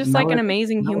 So he's just like an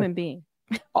amazing human being.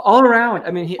 All around.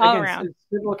 I mean, he All again, around.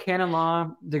 civil canon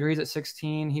law degrees at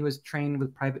 16. He was trained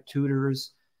with private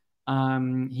tutors.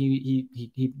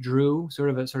 He drew sort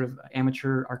of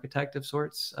amateur architect of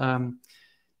sorts.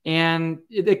 And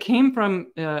it came from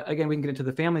again, we can get into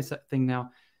the family thing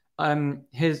now.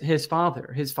 His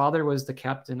father was the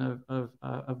captain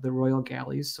of the royal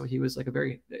galleys, so he was like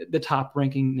the top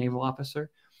ranking naval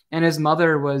officer, and his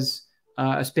mother was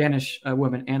a Spanish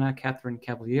woman, Ana Catherine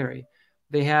Cavalieri.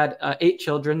 They had 8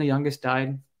 children. The youngest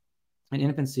died in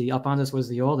infancy. Alphonsus was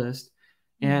the oldest,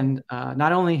 and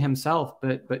not only himself,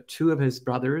 but 2 of his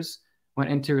brothers went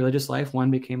into religious life.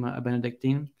 One became a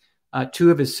Benedictine.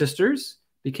 2 of his sisters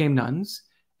became nuns,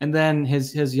 and then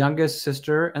his youngest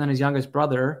sister and then his youngest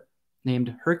brother,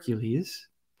 named Hercules.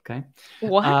 Okay.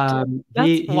 What?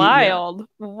 That's wild.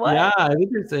 Yeah. What? Yeah,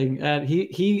 interesting. And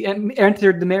he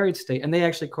entered the married state, and they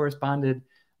actually corresponded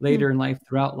later in life,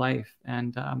 throughout life,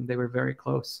 and they were very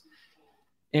close.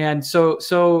 And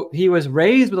so he was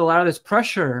raised with a lot of this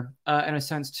pressure, in a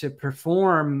sense, to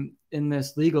perform in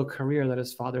this legal career that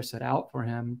his father set out for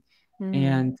him.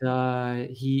 And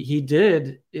he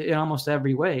did in almost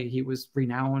every way. He was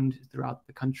renowned throughout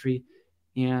the country.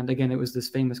 And again, it was this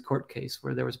famous court case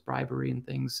where there was bribery and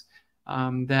things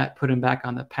that put him back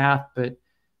on the path. But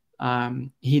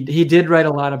he did write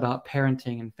a lot about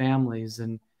parenting and families,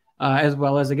 and as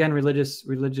well as, again, religious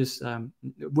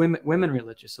women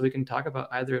religious. So we can talk about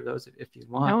either of those if you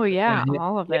want. Oh yeah,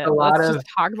 all of it. Let's just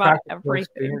talk about everything.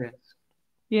 Experience.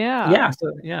 Yeah.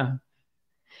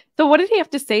 So what did he have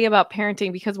to say about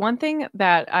parenting? Because one thing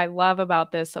that I love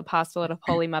about this apostolate of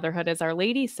holy motherhood is Our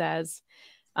Lady says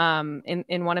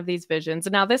in one of these visions.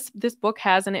 And now this book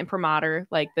has an imprimatur,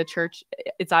 like the church,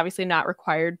 it's obviously not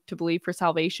required to believe for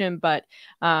salvation, but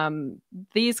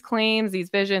these claims, these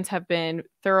visions have been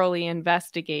thoroughly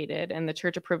investigated, and the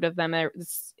church approved of them.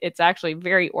 It's actually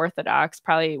very orthodox,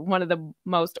 probably one of the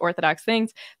most orthodox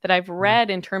things that I've read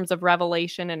in terms of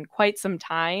revelation in quite some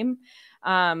time.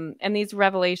 And these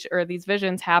these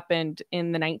visions happened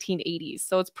in the 1980s.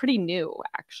 So it's pretty new,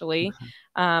 actually.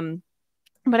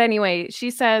 But anyway, she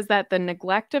says that the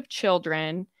neglect of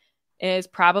children is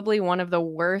probably one of the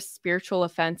worst spiritual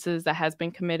offenses that has been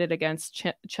committed against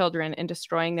children in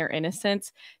destroying their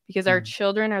innocence, because our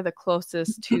children are the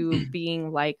closest to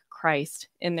being like Christ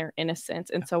in their innocence.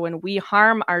 And so when we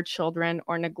harm our children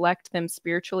or neglect them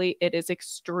spiritually, it is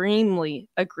extremely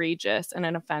egregious and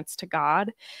an offense to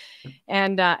God.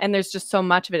 And there's just so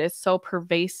much of it. It's so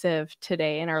pervasive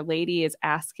today. And Our Lady is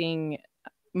asking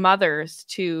mothers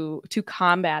to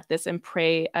combat this and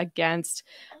pray against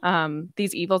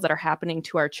these evils that are happening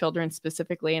to our children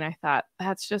specifically. And I thought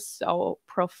that's just so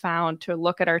profound, to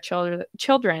look at our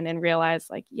children and realize,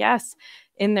 like, yes,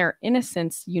 in their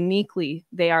innocence, uniquely,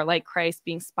 they are like Christ,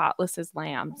 being spotless as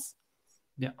lambs.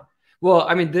 Yeah. Well,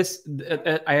 I mean,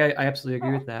 I absolutely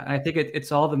agree with that. And I think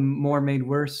it's all the more made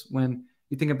worse when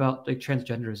you think about like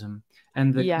transgenderism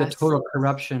and the total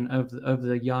corruption of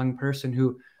the young person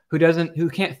who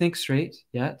can't think straight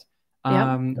yet,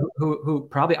 who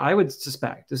probably, I would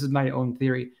suspect, this is my own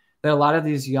theory, that a lot of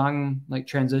these young, like,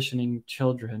 transitioning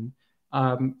children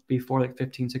before like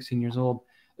 15, 16 years old,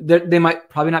 they might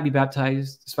probably not be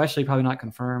baptized, especially probably not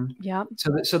confirmed. Yeah.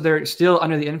 So they're still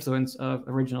under the influence of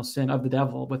original sin of the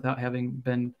devil without having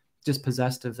been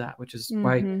dispossessed of that, which is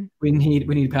why we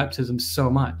need baptism so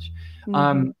much.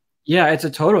 Yeah, it's a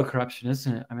total corruption,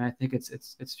 isn't it? I mean, I think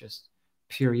it's just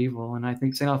pure evil. And I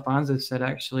think St. Alphonsus said,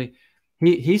 actually,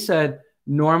 he said,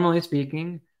 normally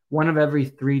speaking, 1 of every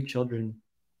 3 children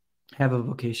have a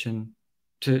vocation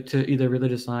to either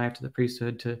religious life, to the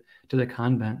priesthood, to the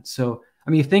convent. So, I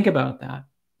mean, you think about that.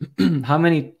 how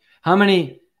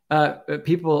many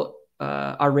people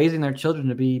are raising their children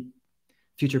to be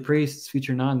future priests,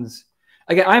 future nuns?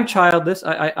 Again, I'm childless.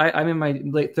 I'm in my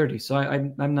late 30s, so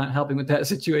I'm not helping with that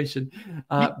situation.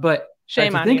 But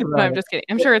shame on you. No, I'm just kidding.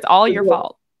 I'm sure it's all your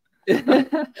fault.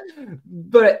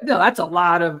 But no, that's a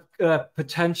lot of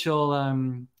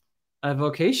potential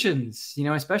vocations,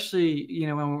 especially,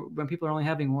 when people are only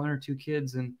having 1 or 2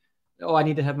 kids and, oh, I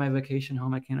need to have my vacation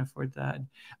home. I can't afford that.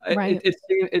 Right.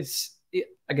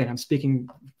 Again, I'm speaking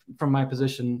from my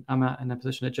position. I'm not in a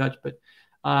position to judge, but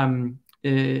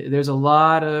There's a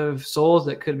lot of souls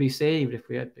that could be saved if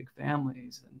we had big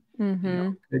families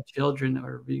and good children that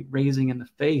are raising in the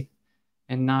faith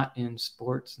and not in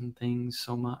sports and things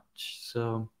so much.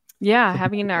 So yeah,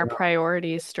 having our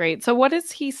priorities straight. So what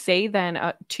does he say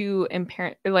then to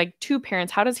to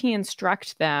parents? How does he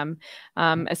instruct them,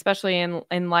 especially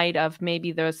in light of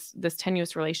maybe this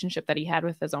tenuous relationship that he had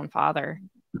with his own father?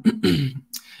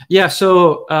 Yeah,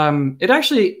 so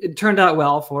it turned out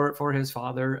well for his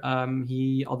father.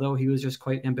 Although he was just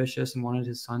quite ambitious and wanted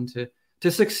his son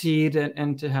to succeed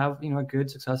and to have a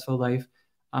good, successful life,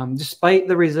 despite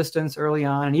the resistance early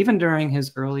on, and even during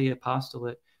his early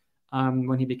apostolate,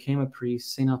 when he became a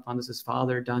priest, Saint Alphonsus'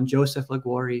 father, Don Joseph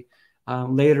Liguori,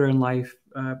 later in life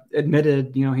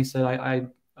admitted, he said, I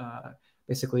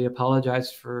basically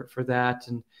apologized for that,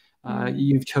 and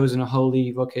you've chosen a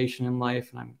holy vocation in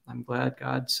life, and I'm glad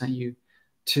God sent you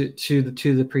to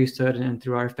the priesthood and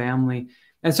through our family.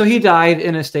 And so he died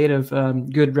in a state of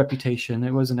good reputation.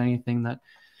 It wasn't anything that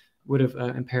would have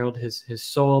imperiled his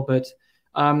soul, but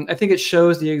I think it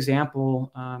shows the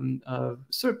example of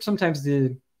sort of sometimes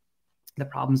the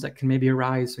problems that can maybe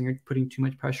arise when you're putting too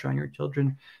much pressure on your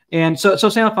children. And so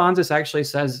St. Alphonsus actually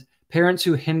says parents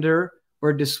who hinder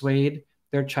or dissuade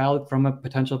their child from a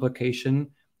potential vocation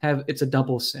it's a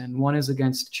double sin. One is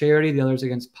against charity, the other is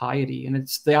against piety. And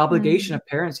it's the obligation of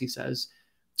parents, he says,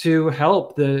 to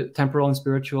help the temporal and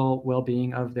spiritual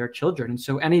well-being of their children. And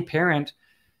so any parent,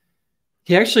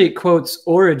 he actually quotes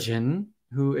Origen,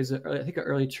 who is, I think, an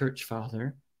early church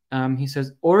father. He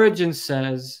says, Origen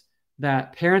says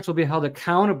that parents will be held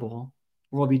accountable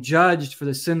or will be judged for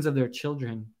the sins of their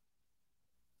children.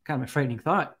 Kind of a frightening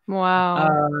thought. Wow.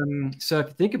 So if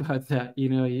you think about that,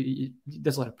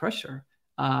 there's a lot of pressure.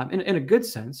 In a good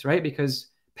sense, right? Because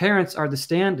parents are the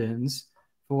stand-ins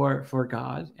for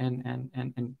God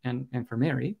and for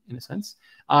Mary, in a sense,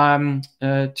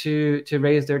 to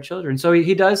raise their children. So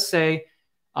he does say,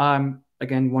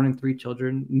 again, 1 in 3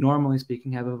 children, normally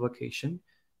speaking, have a vocation.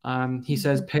 He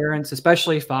says parents,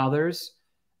 especially fathers,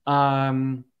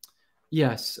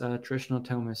 yes, traditional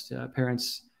Thomist,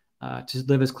 parents to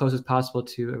live as close as possible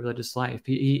to a religious life.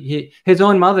 His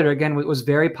own mother, again, was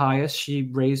very pious. She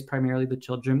raised primarily the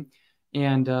children,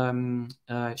 and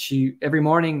she every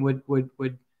morning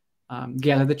would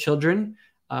gather the children,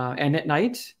 and at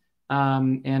night,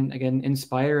 and again,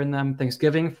 inspire in them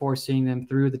thanksgiving for seeing them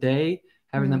through the day,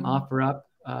 having them offer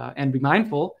up and be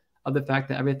mindful of the fact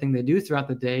that everything they do throughout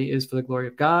the day is for the glory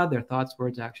of God, their thoughts,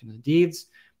 words, actions, and deeds.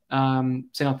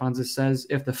 St. Alphonsus says,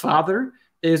 if the father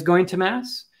is going to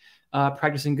Mass,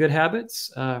 practicing good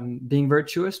habits, being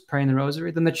virtuous, praying the rosary,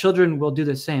 then the children will do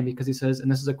the same, because he says, and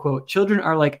this is a quote, children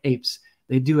are like apes.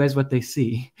 They do as what they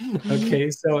see. Okay,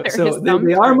 so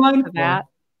they are mindful.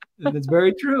 That's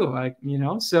very true.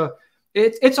 So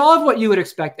it's all of what you would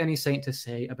expect any saint to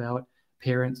say about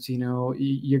parents.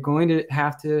 You're going to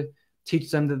have to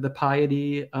teach them the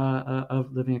piety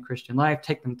of living a Christian life,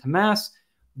 take them to Mass,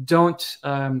 don't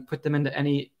put them into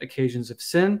any occasions of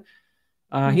sin.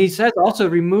 He says also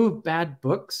remove bad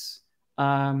books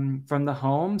from the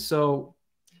home. So,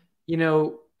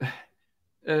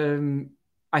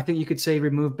 I think you could say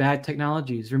remove bad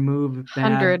technologies, remove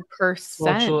bad 100%,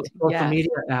 social media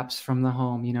apps from the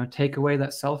home, take away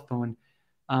that cell phone.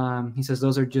 He says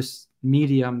those are just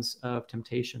mediums of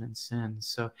temptation and sin.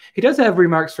 So he does have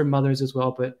remarks for mothers as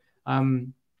well, but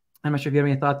I'm not sure if you have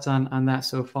any thoughts on that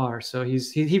so far. So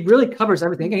he really covers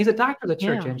everything. Again, he's a doctor of the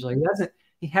church, Angela.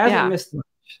 He hasn't missed much.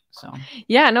 So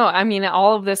yeah, no, I mean,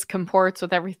 all of this comports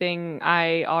with everything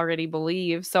I already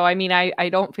believe. So I mean, I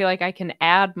don't feel like I can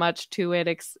add much to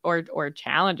it or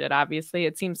challenge it. Obviously,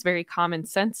 it seems very common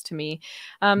sense to me.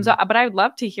 But I would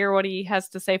love to hear what he has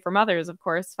to say for mothers. Of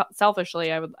course,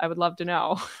 selfishly, I would love to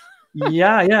know.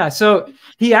 Yeah. So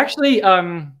he actually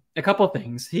a couple of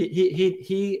things.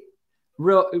 He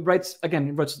wrote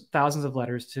thousands of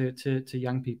letters to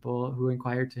young people who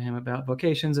inquired to him about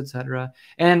vocations, etc.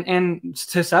 And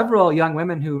to several young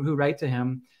women who write to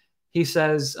him, he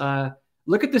says,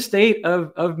 look at the state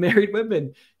of married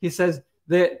women. He says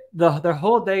that their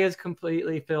whole day is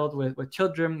completely filled with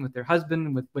children, with their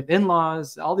husband, with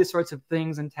in-laws, all these sorts of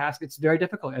things and tasks. It's very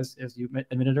difficult, as you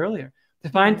admitted earlier, to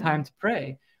find time to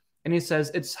pray. And he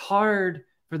says it's hard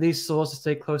for these souls to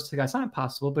stay close to God. It's not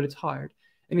impossible, but it's hard.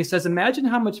 And he says, imagine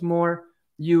how much more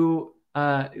you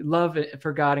love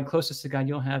for God and closest to God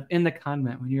you'll have in the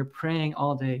convent when you're praying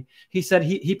all day. He said,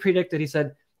 he predicted, he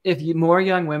said, if more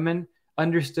young women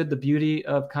understood the beauty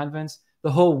of convents,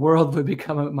 the whole world would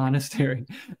become a monastery.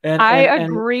 I And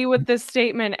agree with this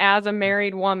statement as a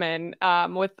married woman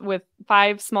with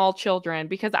 5 small children,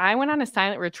 because I went on a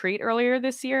silent retreat earlier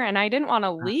this year and I didn't want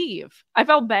to leave. I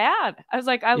felt bad. I was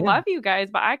like, I yeah. love you guys,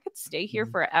 but I could stay here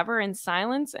Mhm. forever in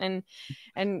silence, and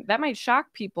that might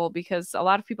shock people because a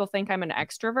lot of people think I'm an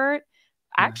extrovert.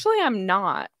 Yeah. Actually, I'm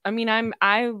not. I mean,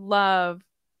 I love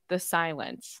the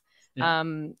silence. Yeah.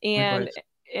 And Likewise.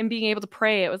 being able to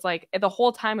pray, it was like the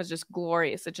whole time was just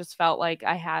glorious. It just felt like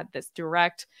I had this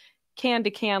direct can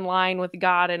to can line with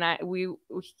God. And I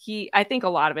think a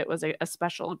lot of it was a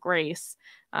special grace,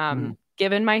 Mhm.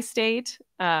 given my state,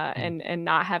 Mhm. and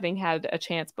not having had a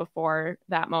chance before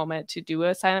that moment to do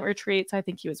a silent retreat. So I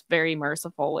think he was very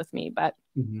merciful with me, but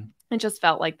Mhm. it just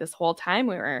felt like this whole time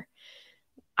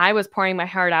I was pouring my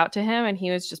heart out to him and he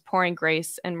was just pouring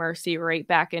grace and mercy right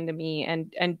back into me,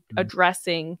 and Mhm.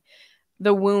 addressing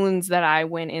the wounds that I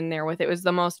went in there with. It was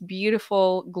the most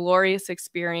beautiful, glorious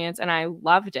experience, and I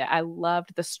loved it. I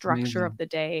loved the structure of Amazing. the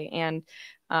day,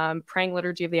 and praying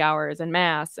liturgy of the hours and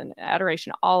mass and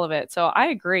adoration, all of it. So I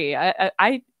agree.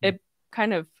 It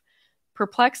kind of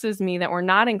perplexes me that we're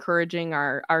not encouraging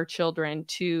our children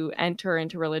to enter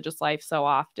into religious life so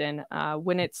often,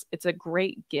 when it's a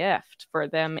great gift for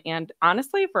them, and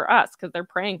honestly for us, because they're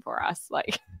praying for us.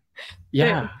 Like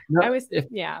Yeah. I No, was,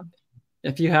 yeah.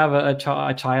 if you have a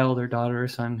child or daughter or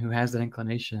son who has that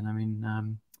inclination, I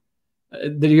mean,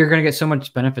 you're going to get so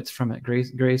much benefits from it,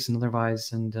 grace and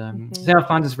otherwise. And Hmm. St.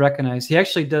 Alphonsus recognized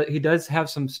he does have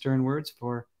some stern words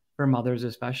for mothers,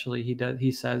 especially.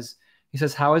 He says,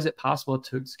 how is it possible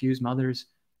to excuse mothers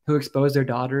who expose their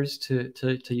daughters to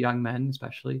young men,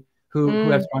 especially who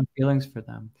have Mm. strong feelings for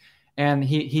them? And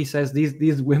he says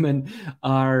these women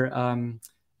are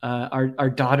our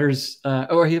daughters.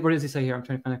 What does he say here? I'm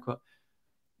trying to find a quote.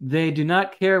 They do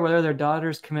not care whether their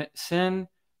daughters commit sin.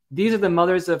 These are the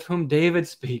mothers of whom David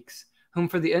speaks, whom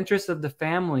for the interest of the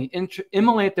family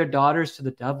immolate their daughters to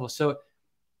the devil. So,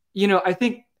 I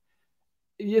think,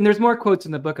 and there's more quotes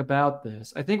in the book about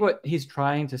this. I think what he's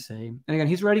trying to say, and again,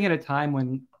 he's writing at a time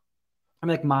when, I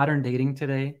mean, like modern dating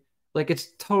today, like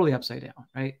it's totally upside down,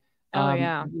 right? Oh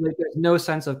yeah. Like there's no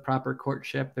sense of proper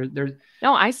courtship.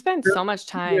 No, I spent You so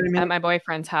much know what time I mean? at my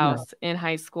boyfriend's Yeah, house in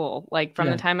high school. Like from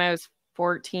the yeah, time I was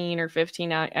 14 or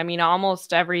 15, I mean,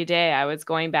 almost every day I was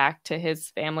going back to his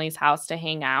family's house to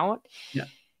hang out. yeah,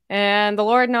 And the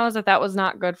Lord knows that that was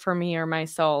not good for me or my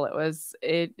soul.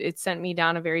 It sent me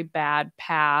down a very bad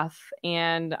path.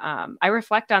 And I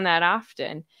reflect on that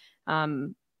often.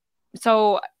 Um,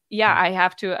 so yeah, I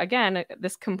have to, again,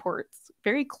 this comports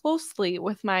very closely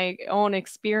with my own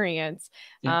experience.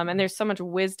 yeah. And there's so much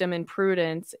wisdom and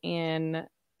prudence in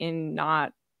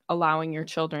not allowing your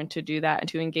children to do that and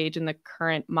to engage in the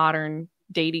current modern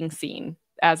dating scene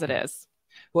as it is.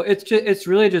 Well, it's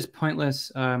really just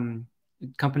pointless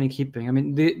company keeping. I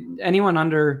mean, anyone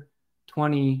under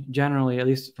 20, generally, at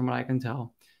least from what I can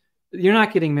tell, you're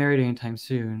not getting married anytime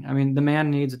soon. I mean, the man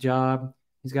needs a job.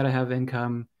 He's got to have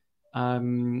income.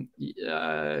 You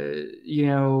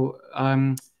know,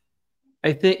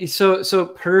 I think so. So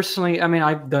personally, I mean,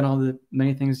 I've done all the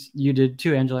many things you did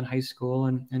too, Angela, in high school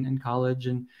and in college,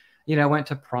 and went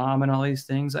to prom and all these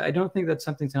things. I don't think that's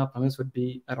something St. Alphonsus would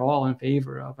be at all in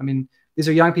favor of. I mean, these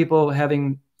are young people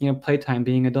having playtime,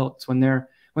 being adults when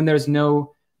there's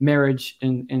no marriage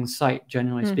in sight.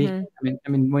 Generally speaking, Mm-hmm. I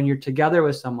mean, when you're together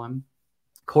with someone,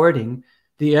 courting,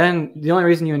 the only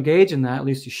reason you engage in that, at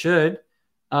least you should,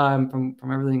 from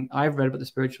everything I've read about the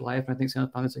spiritual life, and I think St.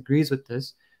 Alphonsus agrees with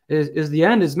this, is the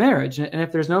end is marriage. And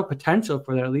if there's no potential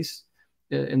for that, at least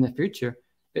in the future,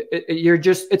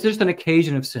 it's just an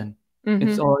occasion of sin. Mm-hmm.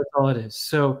 It's all it is.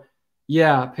 So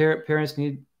yeah, parents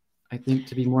need, I think,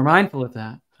 to be more mindful of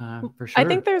that, for sure. I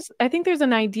think there's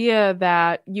an idea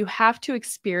that you have to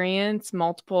experience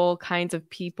multiple kinds of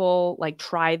people, like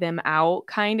try them out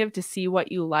kind of to see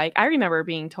what you like. I remember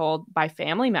being told by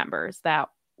family members that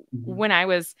Mhm. when I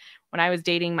was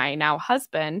dating my now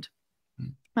husband,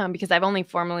 because I've only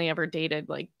formally ever dated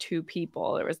like 2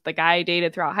 people. There was the guy I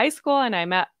dated throughout high school, and I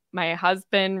met my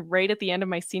husband right at the end of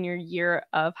my senior year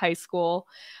of high school.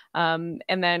 And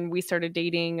then we started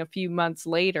dating a few months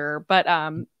later, but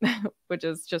which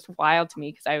is just wild to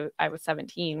me because I was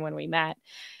 17 when we met.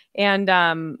 And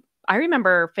I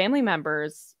remember family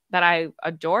members that I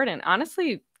adored and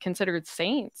honestly considered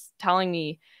saints telling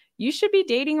me, you should be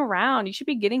dating around. You should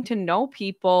be getting to know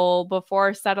people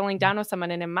before settling down with someone.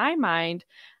 And in my mind,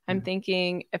 I'm Yeah.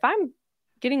 thinking, if I'm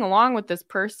getting along with this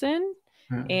person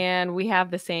Yeah. and we have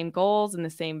the same goals and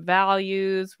the same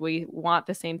values, we want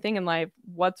the same thing in life,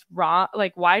 what's wrong?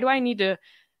 Like, why do I need to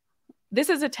this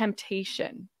is a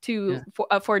temptation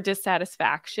for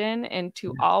dissatisfaction, and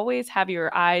to always have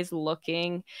your eyes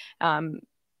looking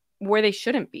where they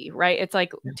shouldn't be, right? It's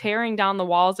like tearing down the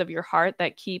walls of your heart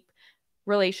that keep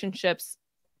relationships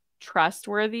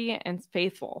trustworthy and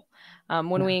faithful.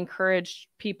 When we encourage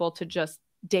people to just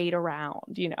date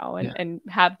around, and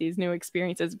have these new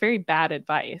experiences, very bad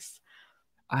advice.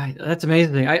 That's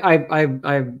amazing.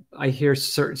 I hear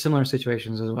similar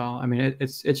situations as well. I mean,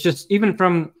 it's just even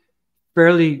from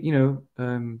fairly,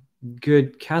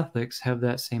 good Catholics have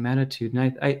that same attitude.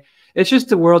 And it's just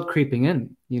the world creeping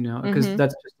in, because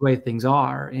that's just the way things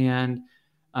are. And,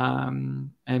 I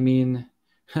mean,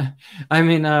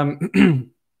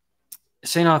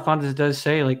 St. Alphonsus does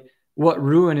say, like, what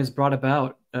ruin is brought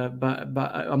about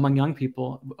by among young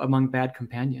people, among bad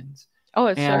companions. Oh,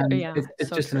 it's it's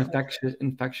so just true. an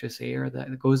infectious air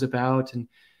that goes about. And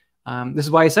this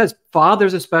is why he says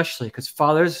fathers, especially, because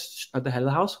fathers are the head of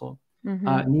the household,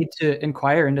 need to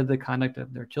inquire into the conduct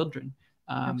of their children.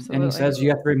 And he says you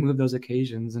have to remove those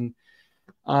occasions. And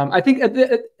I think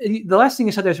the last thing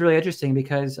you said there is really interesting,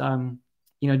 because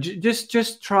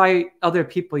just try other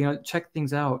people, check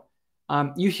things out.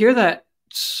 You hear that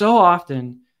so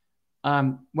often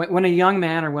when a young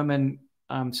man or woman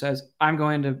says, I'm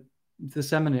going to the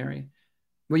seminary.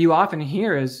 What you often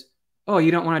hear is, oh, you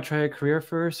don't want to try a career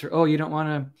first, or, oh, you don't want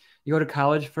to go to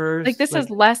college first. Like, this is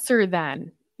lesser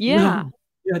than. Yeah.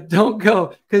 No, don't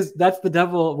go, because that's the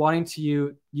devil wanting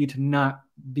you to not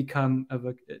become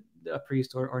a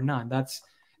priest or nun.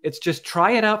 It's just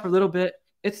try it out for a little bit.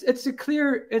 It's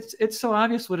so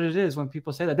obvious what it is when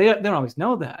people say that. They don't always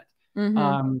know that.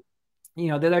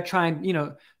 They're trying,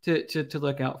 to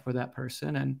look out for that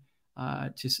person and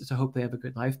just to hope they have a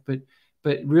good life.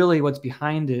 But really what's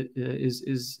behind it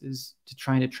is to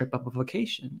trying to trip up a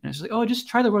vocation. And it's like, oh, just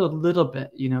try the world a little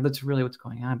bit. That's really what's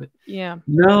going on. But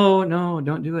no,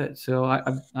 don't do it. So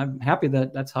I'm happy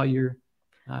that that's how your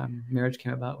marriage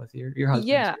came about with your husband.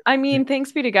 Yeah. I mean,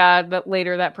 thanks be to God that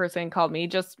later that person called me,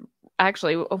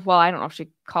 actually, well, I don't know if she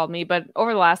called me, but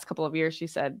over the last couple of years, she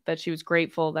said that she was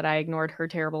grateful that I ignored her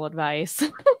terrible advice.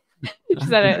 She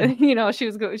said, she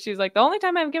was like, the only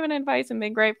time I've given advice and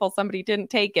been grateful somebody didn't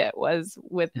take it was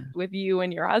with you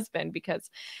and your husband,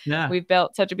 because we've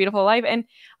built such a beautiful life. And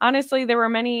honestly, there were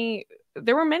many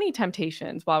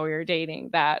temptations while we were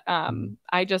dating that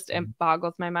I just it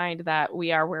boggles my mind that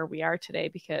we are where we are today,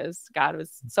 because God was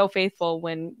so faithful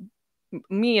when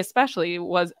me especially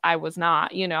was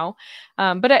not,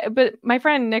 but my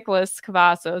friend Nicholas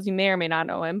Cavazos, you may or may not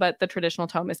know him, but the traditional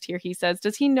Thomist here, he says,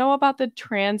 does he know about the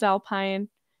Transalpine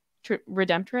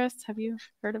Redemptorists? Have you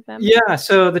heard of them? Yeah,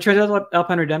 so the Transalpine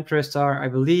Redemptorists are, I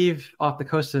believe, off the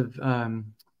coast of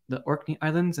the Orkney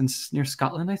Islands near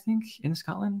Scotland, I think, in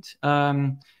Scotland.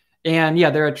 And yeah,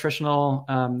 they're a traditional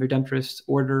Redemptorist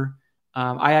order.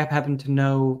 I happen to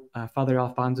know Father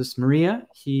Alphonsus Maria.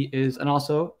 He is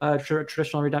also a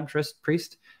traditional Redemptorist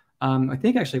priest. I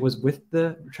think actually was with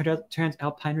the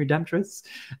Transalpine Redemptorists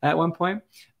at one point.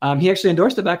 He actually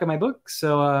endorsed the back of my book.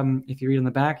 So if you read on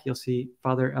the back, you'll see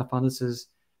Father Alphonsus's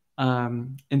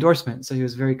endorsement. So he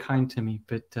was very kind to me.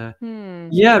 But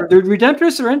yeah, the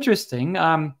Redemptorists are interesting.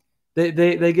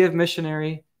 They give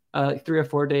missionary 3 or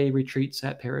 4 day retreats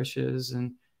at parishes,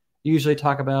 and usually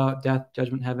talk about death,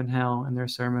 judgment, heaven, hell in their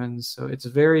sermons. So it's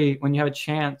when you have a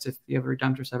chance, if you have a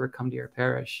Redemptorist ever come to your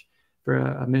parish for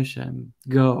a mission,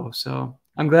 go. So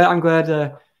I'm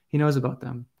glad he knows about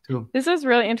them too. This is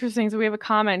really interesting. So we have a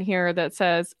comment here that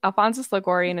says, Alphonsus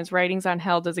Liguori in his writings on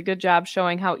hell does a good job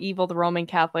showing how evil the Roman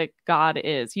Catholic God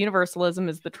is. Universalism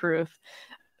is the truth.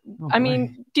 Oh, I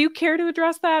mean, do you care to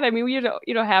address that? I mean, you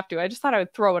don't have to. I just thought I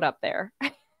would throw it up there.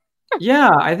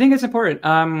 Yeah, I think it's important.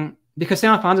 Because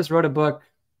St. Alphonsus wrote a book,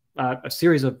 a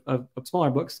series of smaller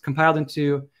books compiled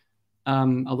into a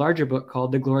larger book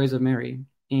called The Glories of Mary.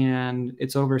 And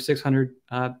it's over 600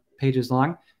 pages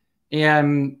long.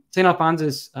 And St.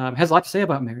 Alphonsus has a lot to say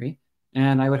about Mary.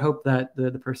 And I would hope that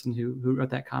the person who wrote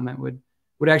that comment would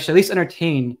actually at least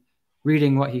entertain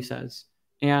reading what he says.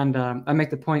 And I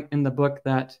make the point in the book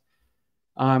that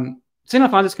St.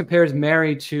 Alphonsus compares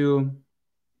Mary to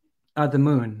the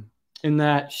moon, in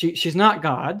that she's not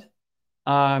God,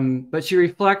 but she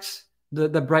reflects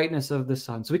the brightness of the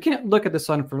sun. So we can't look at the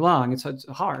sun for long. It's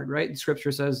hard, right?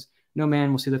 Scripture says no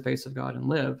man will see the face of God and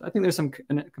live. I think there's some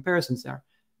comparisons there.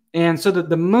 And so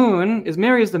the moon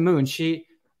Mary is the moon.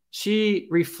 She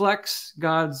reflects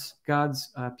God's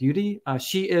beauty.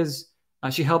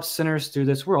 She helps sinners through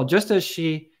this world, just as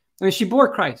she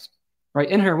bore Christ, right,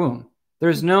 in her womb.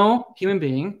 There's no human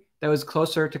being that was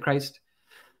closer to Christ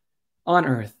on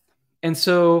earth. And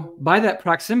so by that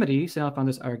proximity, St.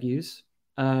 Alphonsus argues,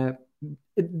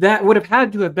 that would have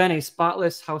had to have been a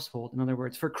spotless household. In other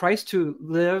words, for Christ to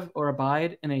live or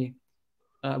abide in a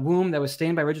womb that was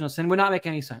stained by original sin would not make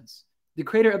any sense. The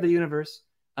creator of the universe,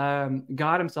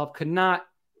 God himself, could not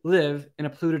live in a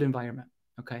polluted environment.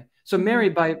 Okay, so Mary,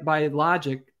 by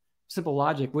logic, simple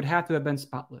logic, would have to have been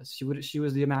spotless. She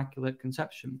was the Immaculate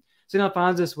Conception. St.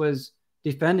 Alphonsus was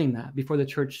defending that before the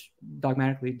church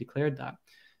dogmatically declared that.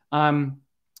 So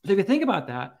if you think about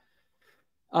that,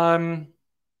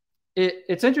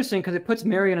 it's interesting because it puts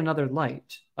Mary in another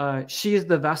light. She is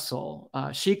the vessel.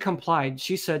 She complied.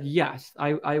 She said, yes,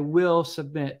 I will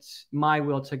submit my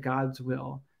will to God's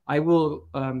will. I will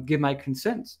give my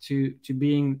consent to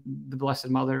being the Blessed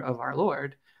Mother of our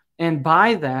Lord. And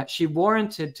by that, she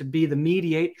warranted to be the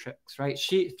mediatrix, right?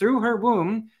 Through her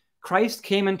womb, Christ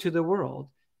came into the world.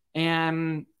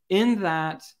 And in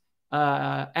that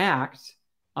act,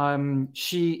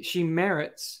 she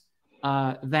merits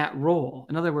that role.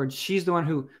 In other words, she's the one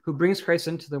who brings Christ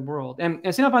into the world. And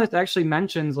St. Alphonsus actually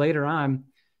mentions later on,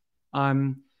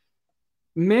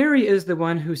 Mary is the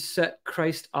one who set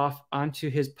Christ off onto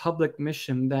his public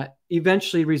mission that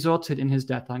eventually resulted in his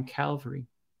death on Calvary.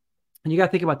 And you got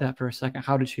to think about that for a second.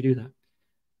 How did she do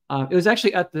that? It was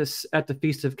actually at the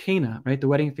Feast of Cana, right? The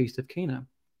wedding feast of Cana.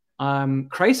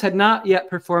 Christ had not yet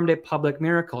performed a public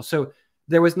miracle. So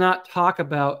there was not talk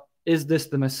about, is this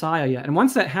the Messiah yet? And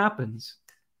once that happens,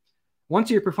 once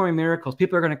you're performing miracles,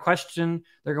 people are going to question,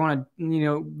 they're going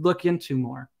to, look into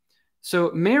more.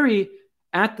 So Mary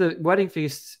at the wedding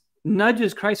feast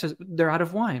nudges Christ, says, they're out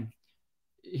of wine.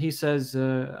 He says,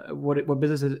 what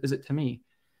business is it to me?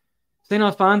 St.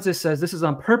 Alphonsus says this is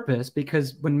on purpose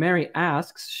because when Mary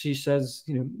asks, she says,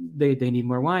 they need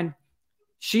more wine.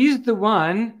 She's the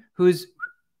one who's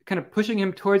kind of pushing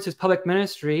him towards his public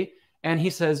ministry. And he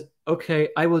says, okay,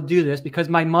 I will do this because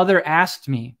my mother asked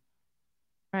me.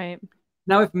 Right.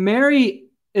 Now, if Mary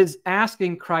is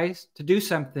asking Christ to do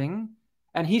something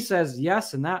and he says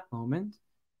yes in that moment,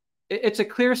 it's a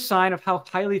clear sign of how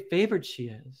highly favored she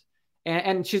is.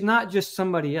 And she's not just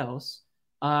somebody else.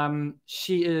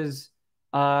 She is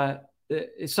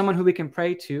someone who we can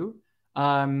pray to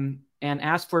and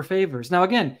ask for favors. Now,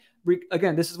 again,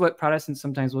 this is what Protestants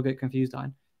sometimes will get confused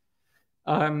on.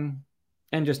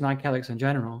 And just non-Catholics in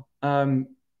general.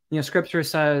 Scripture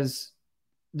says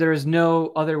there is no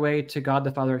other way to God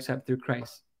the Father except through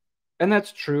Christ. And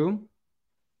that's true.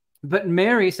 But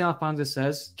Mary, St. Alphonsus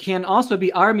says, can also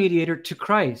be our mediator to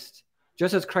Christ,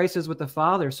 just as Christ is with the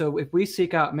Father. So if we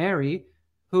seek out Mary,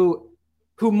 who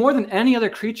more than any other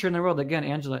creature in the world, again,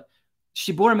 Angela,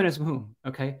 she bore him in his womb,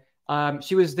 okay?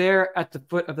 She was there at the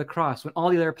foot of the cross when all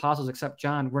the other apostles except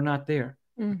John were not there,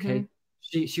 okay?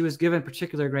 She was given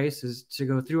particular graces to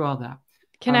go through all that.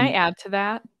 Can I add to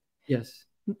that? Yes.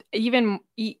 Even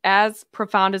as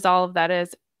profound as all of that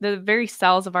is, the very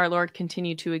cells of our Lord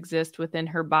continue to exist within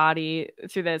her body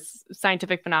through this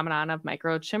scientific phenomenon of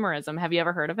microchimerism. Have you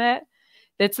ever heard of it?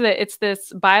 It's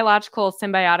this biological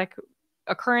symbiotic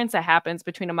occurrence that happens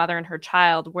between a mother and her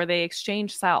child where they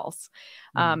exchange cells.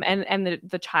 And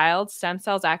the child's stem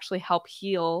cells actually help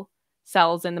heal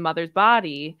cells in the mother's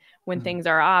body when things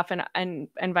are off and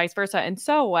vice versa. And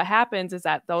so what happens is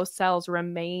that those cells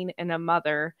remain in a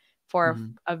mother for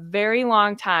a very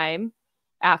long time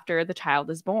after the child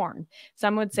is born.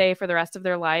 Some would say for the rest of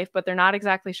their life, but they're not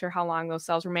exactly sure how long those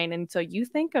cells remain. And so you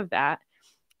think of that,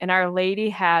 and Our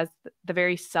Lady has the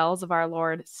very cells of our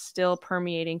Lord still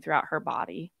permeating throughout her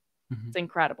body. It's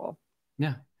incredible.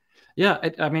 Yeah.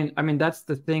 I mean, that's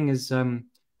the thing is,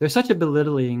 there's such a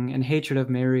belittling and hatred of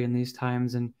Mary in these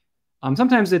times. And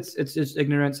sometimes it's just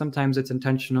ignorant. Sometimes it's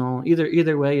intentional.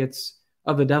 Either way, it's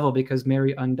of the devil because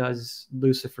Mary undoes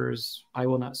Lucifer's, I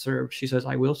will not serve. She says,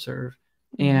 I will serve.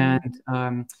 And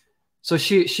so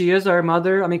she is our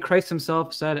mother. I mean, Christ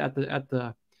himself said at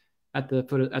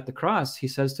the cross, he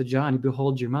says to John,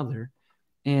 behold your mother.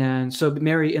 And so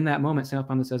Mary in that moment, St.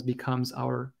 Alphonsus says, becomes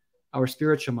our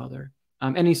spiritual mother.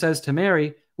 And he says to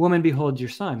Mary, woman, behold your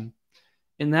son.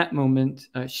 In that moment,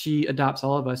 she adopts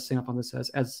all of us, St. Alphonsus says,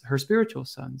 as her spiritual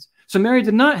sons. So Mary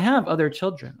did not have other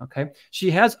children, okay?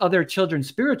 She has other children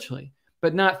spiritually,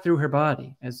 but not through her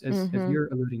body, as you're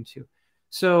alluding to.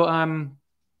 So,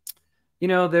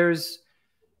 there's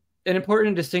an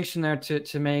important distinction there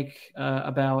to make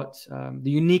about the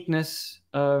uniqueness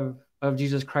of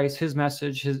Jesus Christ, his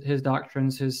message, his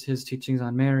doctrines, his teachings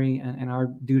on Mary, and our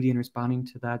duty in responding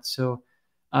to that. So,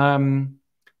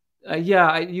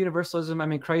 universalism. I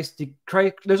mean, Christ.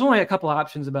 There's only a couple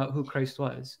options about who Christ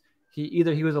was. He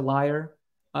was a liar,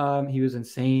 he was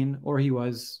insane, or he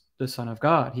was the Son of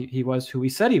God. He was who he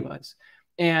said he was.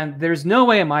 And there's no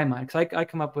way in my mind, because I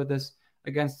come up with this.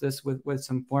 against this with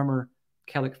some former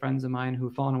Catholic friends of mine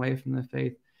who've fallen away from the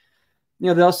faith.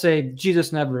 They'll say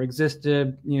Jesus never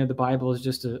existed. The Bible is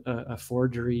just a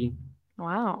forgery.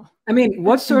 Wow. I mean,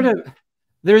 what sort of,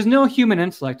 there's no human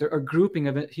intellect or grouping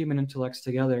of human intellects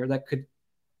together that could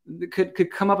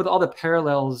come up with all the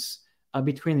parallels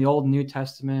between the Old and New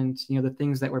Testament, the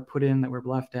things that were put in that were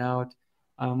left out,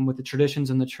 with the traditions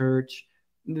in the church.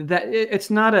 That it's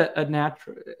not a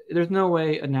natural, there's no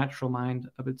way a natural mind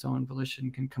of its own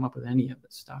volition can come up with any of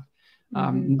this stuff,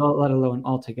 let alone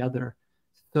all together.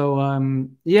 So, I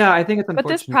think it's unfortunate. But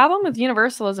this problem with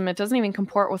universalism, it doesn't even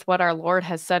comport with what our Lord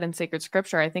has said in sacred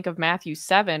scripture. I think of Matthew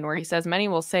 7, where he says, many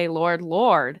will say, Lord,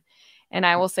 Lord, and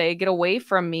I will say, get away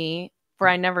from me, for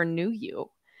I never knew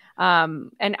you.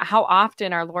 And how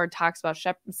often our Lord talks about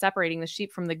separating the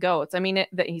sheep from the goats. I mean,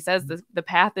 he says the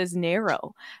path is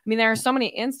narrow. I mean, there are so many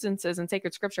instances in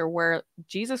sacred scripture where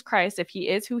Jesus Christ, if he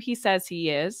is who he says he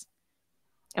is,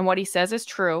 and what he says is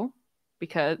true,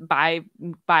 because by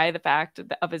the fact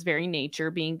of his very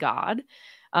nature being God,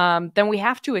 then we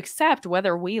have to accept,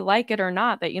 whether we like it or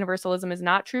not, that universalism is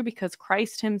not true, because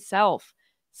Christ himself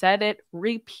said it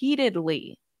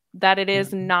repeatedly that it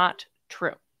is not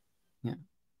true. Yeah.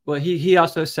 Well, he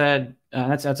also said,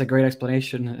 that's a great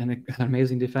explanation and an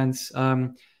amazing defense.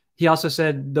 He also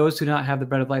said, those who do not have the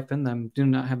bread of life in them do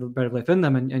not have the bread of life in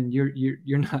them, and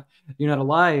you're not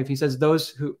alive. He says, those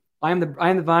who I am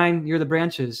the vine, you're the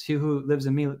branches. He who lives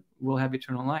in me will have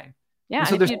eternal life. Yeah. And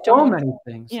so there's so many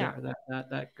things there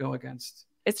that go against.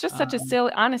 It's just such a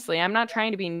silly, honestly, I'm not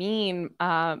trying to be mean,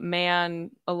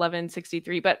 man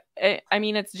 1163, but I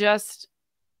mean, it's just,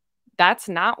 that's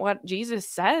not what Jesus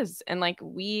says. And like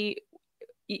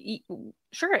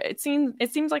sure, it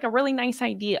seems like a really nice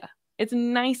idea. It's a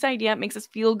nice idea. It makes us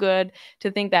feel good to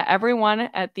think that everyone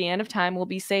at the end of time will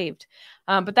be saved.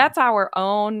 But that's our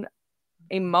own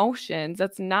emotions.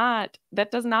 That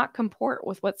does not comport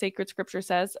with what sacred scripture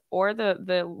says, or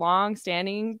the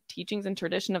long-standing teachings and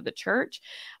tradition of the church.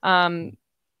 I'm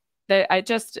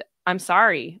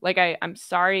sorry. I'm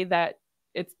sorry that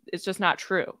it's just not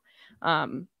true.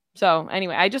 So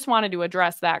anyway, I just wanted to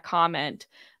address that comment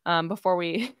before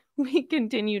we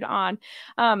continued on.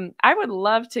 I would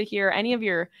love to hear any of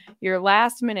your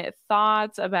last minute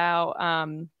thoughts about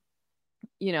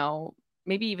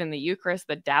maybe even the Eucharist,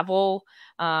 the devil,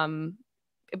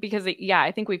 because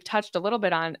I think we've touched a little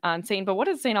bit on Satan, but what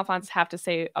does St. Alphonsus have to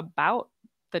say about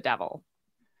the devil?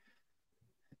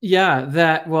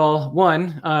 Yeah,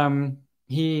 one,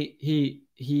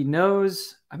 he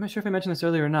knows, I'm not sure if I mentioned this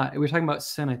earlier or not. We were talking about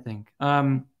sin, I think.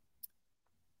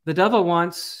 The devil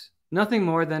wants nothing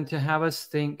more than to have us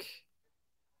think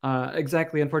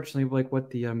exactly, unfortunately, like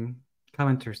what the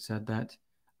commenter said, that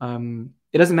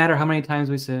it doesn't matter how many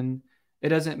times we sin. It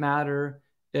doesn't matter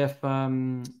if our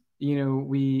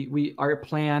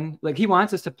plan, like he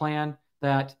wants us to plan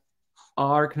that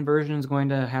our conversion is going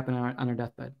to happen on our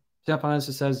deathbed. St.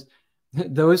 Alphonsus says,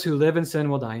 those who live in sin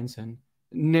will die in sin.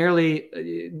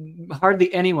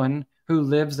 Hardly anyone who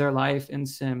lives their life in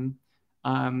sin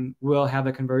will have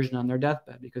a conversion on their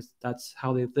deathbed, because that's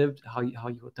how they lived, how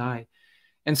you will die.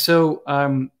 And so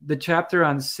the chapter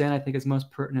on sin, I think, is most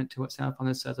pertinent to what St.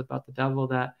 Alphonsus says about the devil,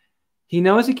 that he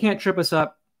knows he can't trip us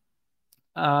up.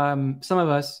 Some of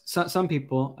us, some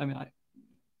people, I mean,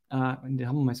 I need to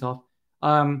humble myself,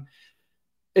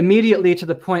 immediately to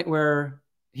the point where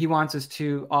he wants us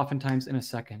to, oftentimes in a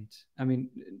second. I mean,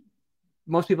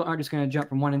 most people aren't just going to jump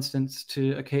from one instance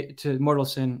to mortal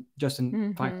sin just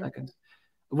in 5 seconds.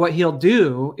 What he'll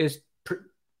do is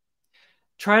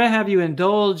try to have you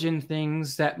indulge in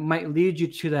things that might lead you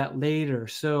to that later.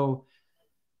 So,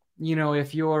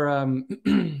 if you're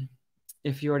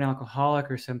if you're an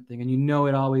alcoholic or something, and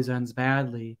it always ends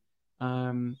badly,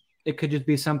 it could just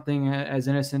be something as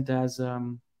innocent as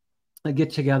a get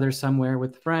together somewhere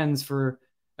with friends for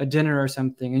a dinner or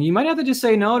something, and you might have to just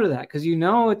say no to that, because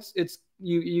it's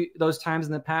those times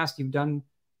in the past you've done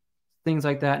things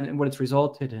like that and what it's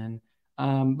resulted in.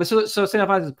 But so St.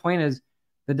 Alphonsus' point is,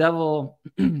 the devil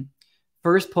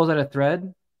first pulls out a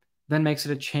thread, then makes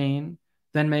it a chain,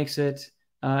 then makes it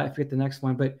I forget the next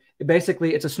one, but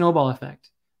it's a snowball effect,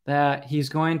 that he's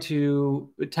going to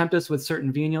tempt us with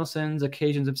certain venial sins,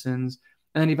 occasions of sins,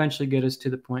 and then eventually get us to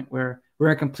the point where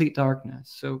we're in complete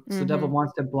darkness. So the devil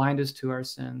wants to blind us to our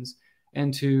sins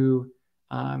and to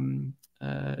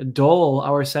dull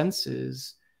our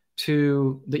senses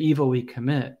to the evil we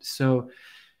commit. So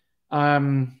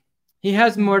he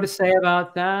has more to say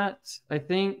about that. I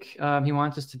think he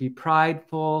wants us to be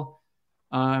prideful,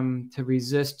 to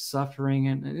resist suffering,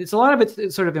 and it's a lot of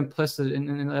it's sort of implicit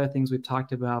in other things we've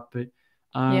talked about. But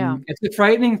Yeah. It's a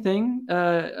frightening thing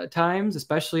at times,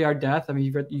 especially our death. I mean,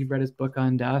 you've read his book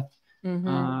on death,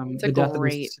 It's a the death of the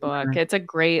great book. sinner. It's a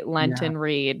great Yeah, Lenten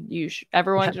read.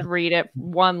 Everyone should read it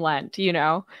one Lent,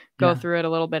 go yeah. through it a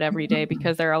little bit every day,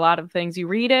 because there are a lot of things. You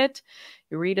read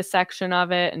a section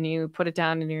of it and you put it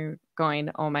down and you're going,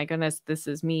 oh my goodness, this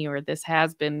is me, or this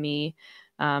has been me.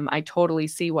 I totally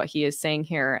see what he is saying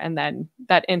here. And then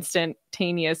that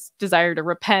instantaneous desire to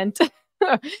repent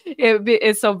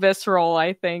is so visceral,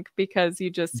 I think, because you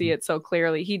just see it so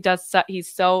clearly.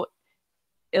 He's so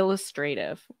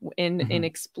illustrative in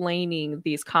explaining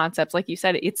these concepts. Like you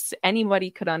said, it's anybody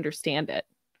could understand it.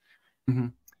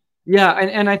 Yeah,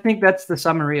 and I think that's the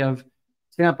summary of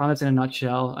St. Alphonsus in a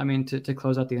nutshell. I mean, to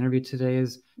close out the interview today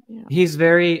is he's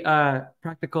very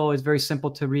practical. He's very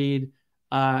simple to read,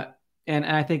 and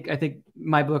I think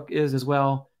my book is as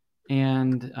well.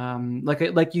 And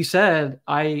like you said,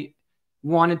 I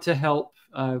wanted to help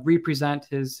represent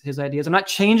his ideas. I'm not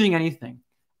changing anything.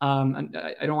 I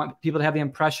don't want people to have the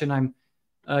impression I'm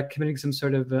committing some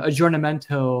sort of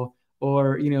aggiornamento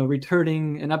or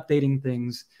returning and updating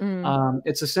things.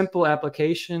 It's a simple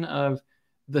application of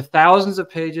the thousands of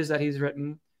pages that he's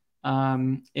written,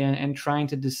 and trying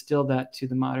to distill that to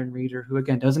the modern reader who,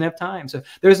 again, doesn't have time. So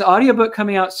there's an audiobook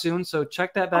coming out soon, so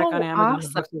check that back on Amazon.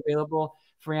 Awesome. The book's available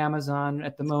for Amazon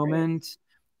at the moment.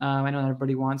 I know not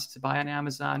everybody wants to buy on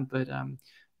Amazon, but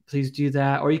please do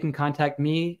that. Or you can contact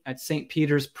me at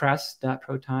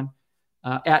stpeterspress.proton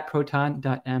at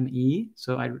proton.me.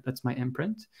 So that's my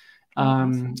imprint.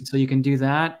 Awesome. So you can do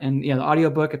that. And the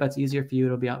audiobook, if that's easier for you,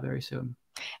 it'll be out very soon.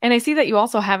 And I see that you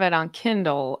also have it on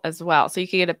Kindle as well. So you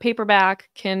can get a paperback,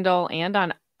 Kindle, and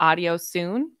on audio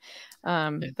soon.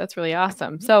 That's really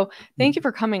awesome. So thank you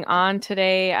for coming on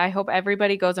today. I hope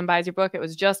everybody goes and buys your book. It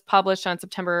was just published on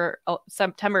September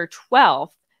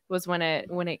 12th was when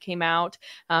it came out.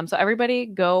 So everybody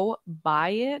go buy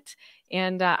it.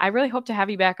 And I really hope to have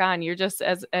you back on. You're just,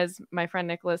 as my friend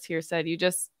Nicholas here said, he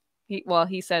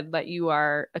said that you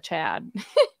are a Chad.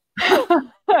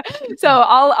 So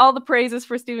all the praises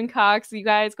for Stephen Kokx. You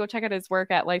guys go check out his work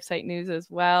at LifeSite News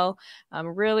as well. A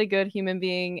really good human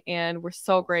being, and we're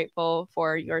so grateful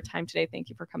for your time today. Thank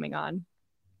you for coming on.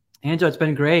 Angela, it's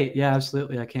been great. Yeah,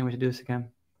 absolutely. I can't wait to do this again.